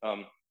that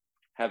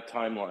have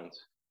timelines.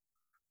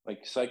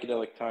 Like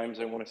Psychedelic Times,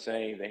 I want to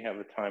say they have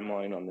a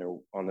timeline on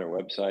their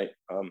website.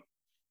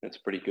 That's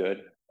pretty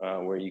good,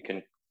 where you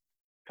can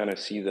kind of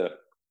see the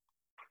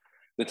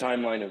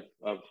timeline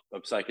of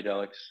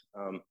psychedelics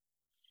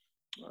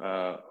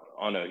uh,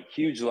 on a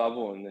huge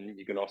level, and then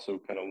you can also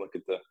kind of look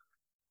at the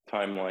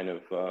timeline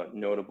of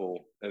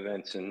notable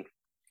events in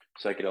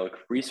psychedelic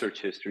research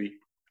history,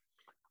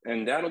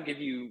 and that'll give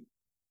you,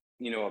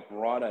 a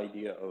broad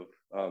idea of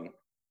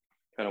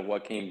kind of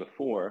what came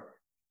before.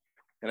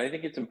 And I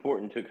think it's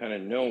important to kind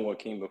of know what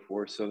came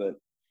before so that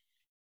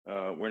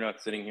we're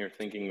not sitting here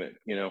thinking that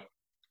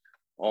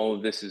all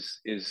of this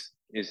is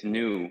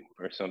new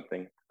or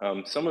something.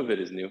 Some of it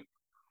is new,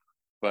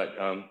 but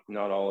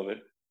not all of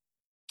it.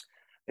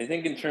 I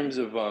think in terms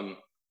of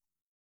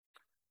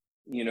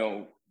you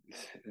know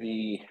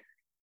the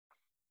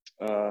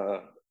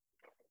uh,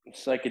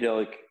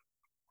 psychedelic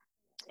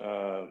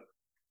uh,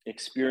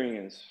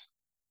 experience,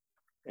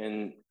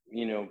 and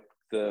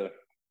the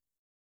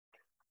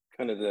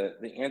kind of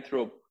the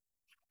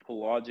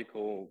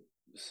anthropological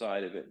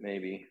side of it,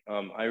 maybe.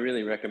 I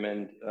really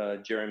recommend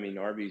Jeremy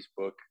Narby's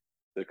book,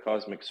 The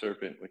Cosmic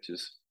Serpent, which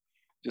is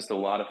just a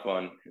lot of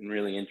fun and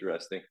really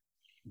interesting.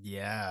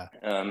 Yeah.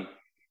 Um,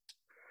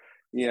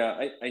 yeah,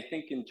 I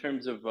think in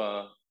terms of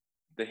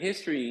the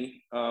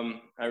history,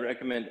 I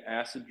recommend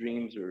Acid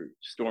Dreams or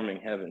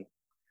Storming Heaven,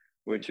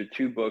 which are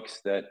two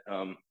books that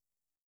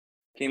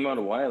came out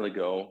a while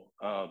ago,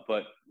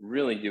 but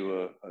really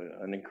do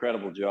an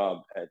incredible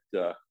job at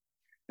the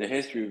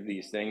history of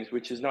these things,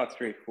 which is not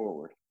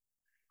straightforward,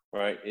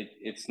 right?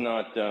 It's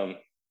not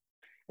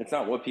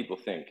what people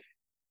think.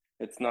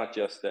 It's not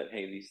just that,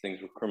 hey, these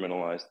things were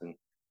criminalized and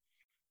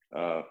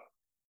uh,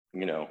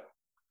 you know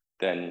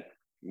then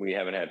we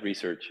haven't had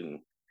research,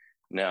 and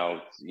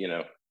now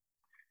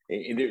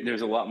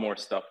there's a lot more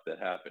stuff that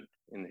happened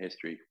in the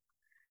history,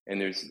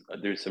 and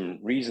there's some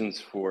reasons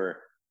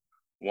for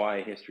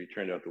why history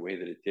turned out the way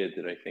that it did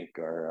that I think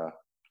are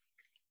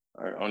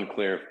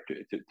unclear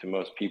to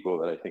most people,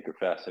 that I think are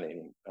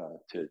fascinating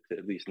to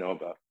at least know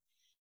about.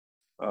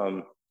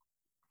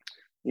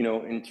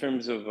 In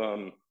terms of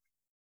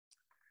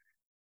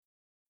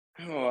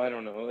I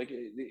don't know, like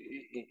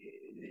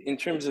in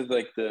terms of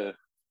like uh,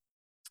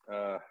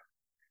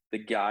 the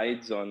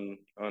guides on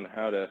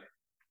how to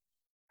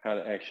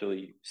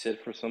actually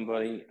sit for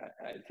somebody.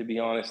 To be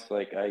honest,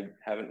 like I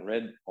haven't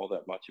read all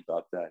that much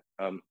about that.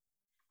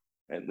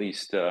 At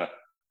least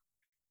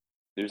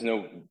there's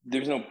no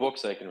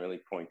books I can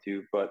really point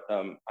to, but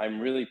I'm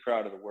really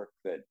proud of the work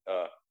that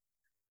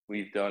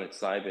we've done at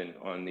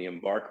Cybin on the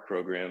Embark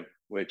program,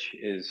 which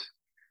is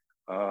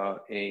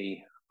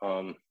a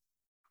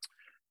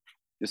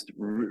just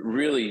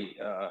really,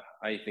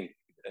 I think,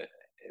 a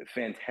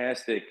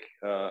fantastic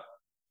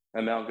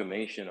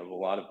amalgamation of a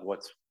lot of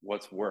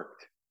what's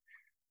worked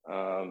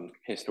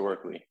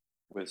historically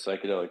with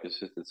psychedelic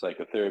assisted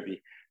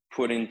psychotherapy,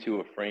 put into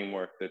a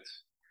framework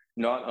that's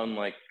not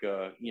unlike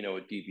a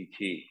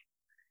DBT.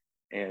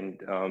 And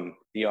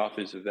the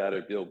authors of that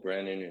are Bill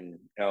Brennan and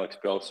Alex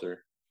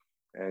Belser.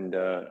 And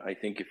I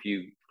think if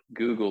you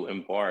Google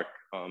Embark,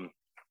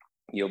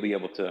 you'll be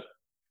able to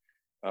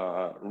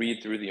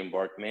read through the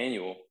Embark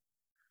manual,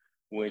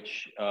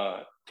 which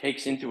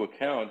takes into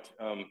account,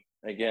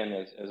 again,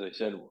 as I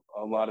said,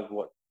 a lot of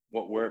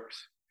what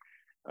works.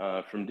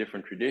 from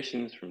different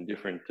traditions, from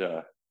different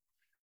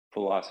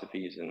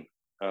philosophies, and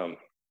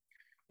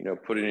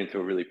put it into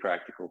a really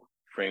practical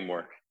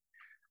framework.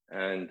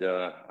 And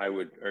I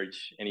would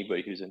urge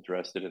anybody who's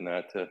interested in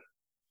that to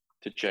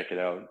check it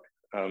out.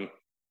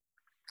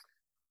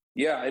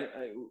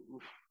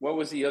 What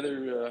was the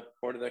other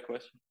part of that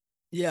question?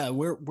 Yeah,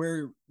 where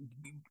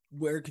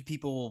could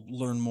people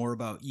learn more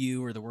about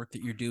you or the work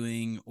that you're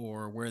doing,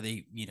 or where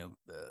they,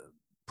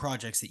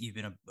 projects that you've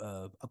been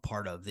a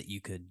part of that you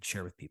could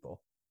share with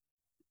people?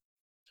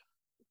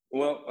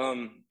 Well,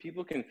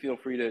 people can feel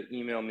free to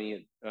email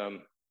me at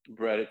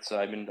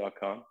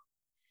brett@cybin.com.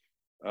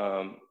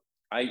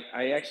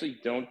 I actually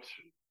don't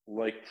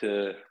like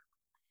to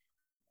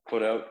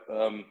put out,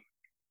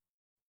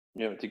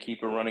 to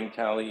keep a running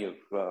tally of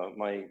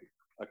my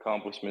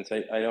accomplishments.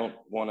 I don't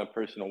want a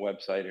personal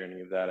website or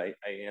any of that. I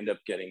end up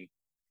getting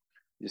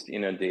just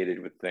inundated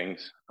with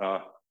things.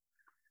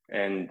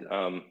 And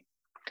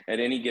at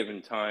any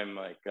given time,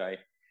 like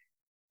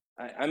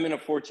I'm in a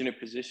fortunate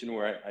position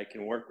where I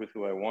can work with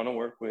who I want to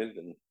work with,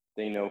 and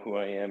they know who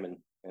I am,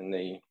 and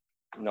they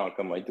knock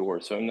on my door.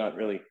 So I'm not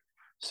really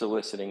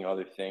soliciting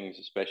other things,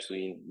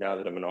 especially now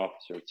that I'm an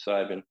officer at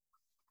Cybin.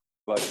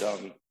 But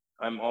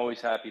I'm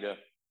always happy to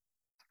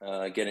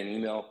get an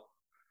email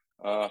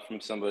from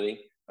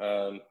somebody.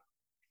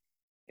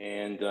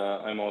 And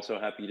I'm also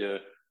happy to,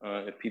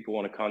 if people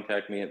want to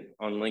contact me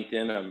on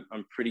LinkedIn,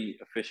 I'm pretty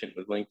efficient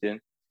with LinkedIn.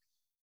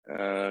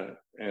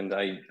 And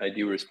I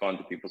do respond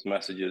to people's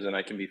messages, and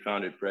I can be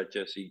found at Brett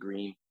Jesse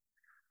Green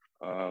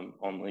on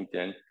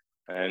LinkedIn.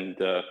 And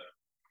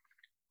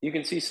you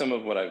can see some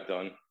of what I've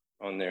done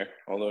on there,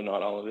 although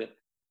not all of it.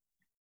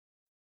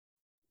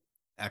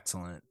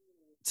 Excellent.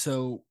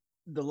 So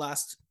the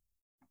last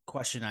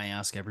question I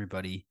ask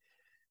everybody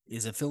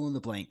is a fill in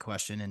the blank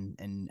question,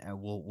 and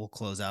we'll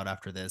close out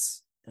after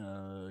this.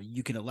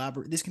 You can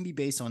elaborate. This can be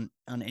based on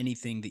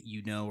anything that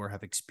you know or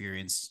have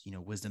experienced,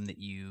 wisdom that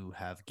you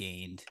have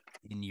gained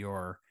in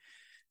your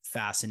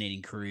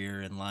fascinating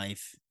career in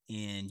life,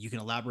 and you can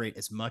elaborate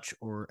as much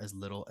or as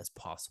little as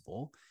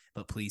possible,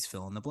 but please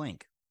fill in the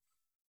blank.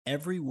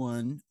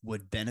 Everyone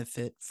would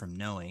benefit from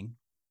knowing.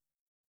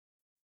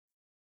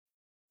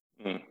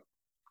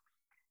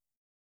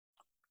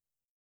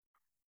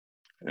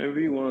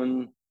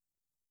 Everyone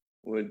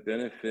would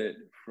benefit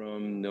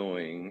from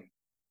knowing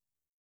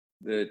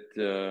that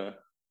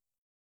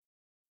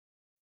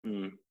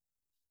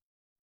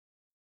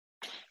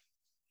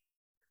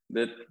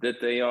that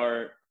they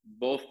are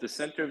both the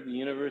center of the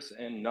universe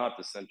and not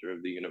the center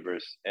of the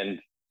universe, and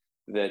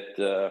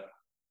that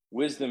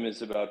wisdom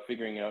is about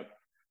figuring out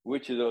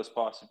which of those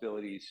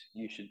possibilities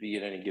you should be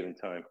at any given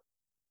time.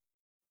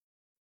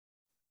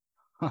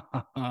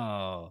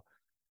 Oh,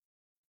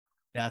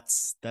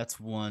 that's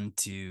one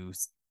to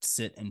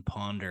sit and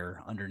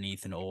ponder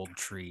underneath an old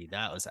tree.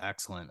 That was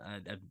excellent.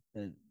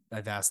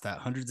 I've asked that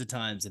hundreds of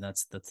times, and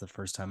that's the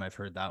first time I've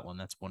heard that one.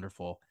 That's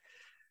wonderful.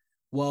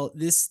 Well,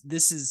 this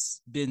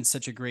has been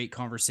such a great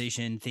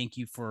conversation. Thank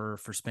you for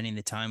spending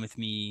the time with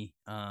me.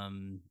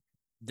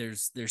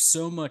 There's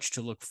so much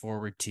to look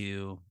forward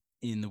to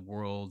in the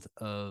world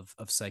of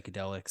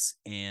psychedelics,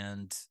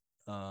 and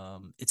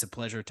it's a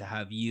pleasure to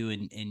have you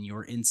and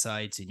your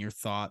insights and your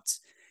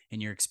thoughts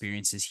and your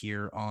experiences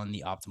here on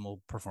the Optimal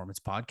Performance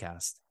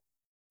Podcast.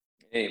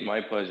 Hey, my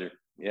pleasure.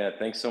 Yeah,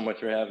 thanks so much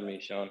for having me,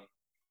 Sean.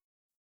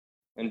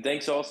 And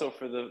thanks also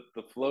for the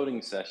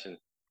floating session.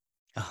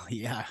 Oh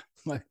yeah,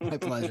 my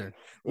pleasure.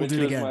 We'll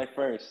do it again. Which was my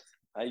first.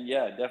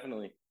 Yeah,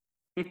 definitely.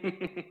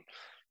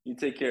 You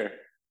take care.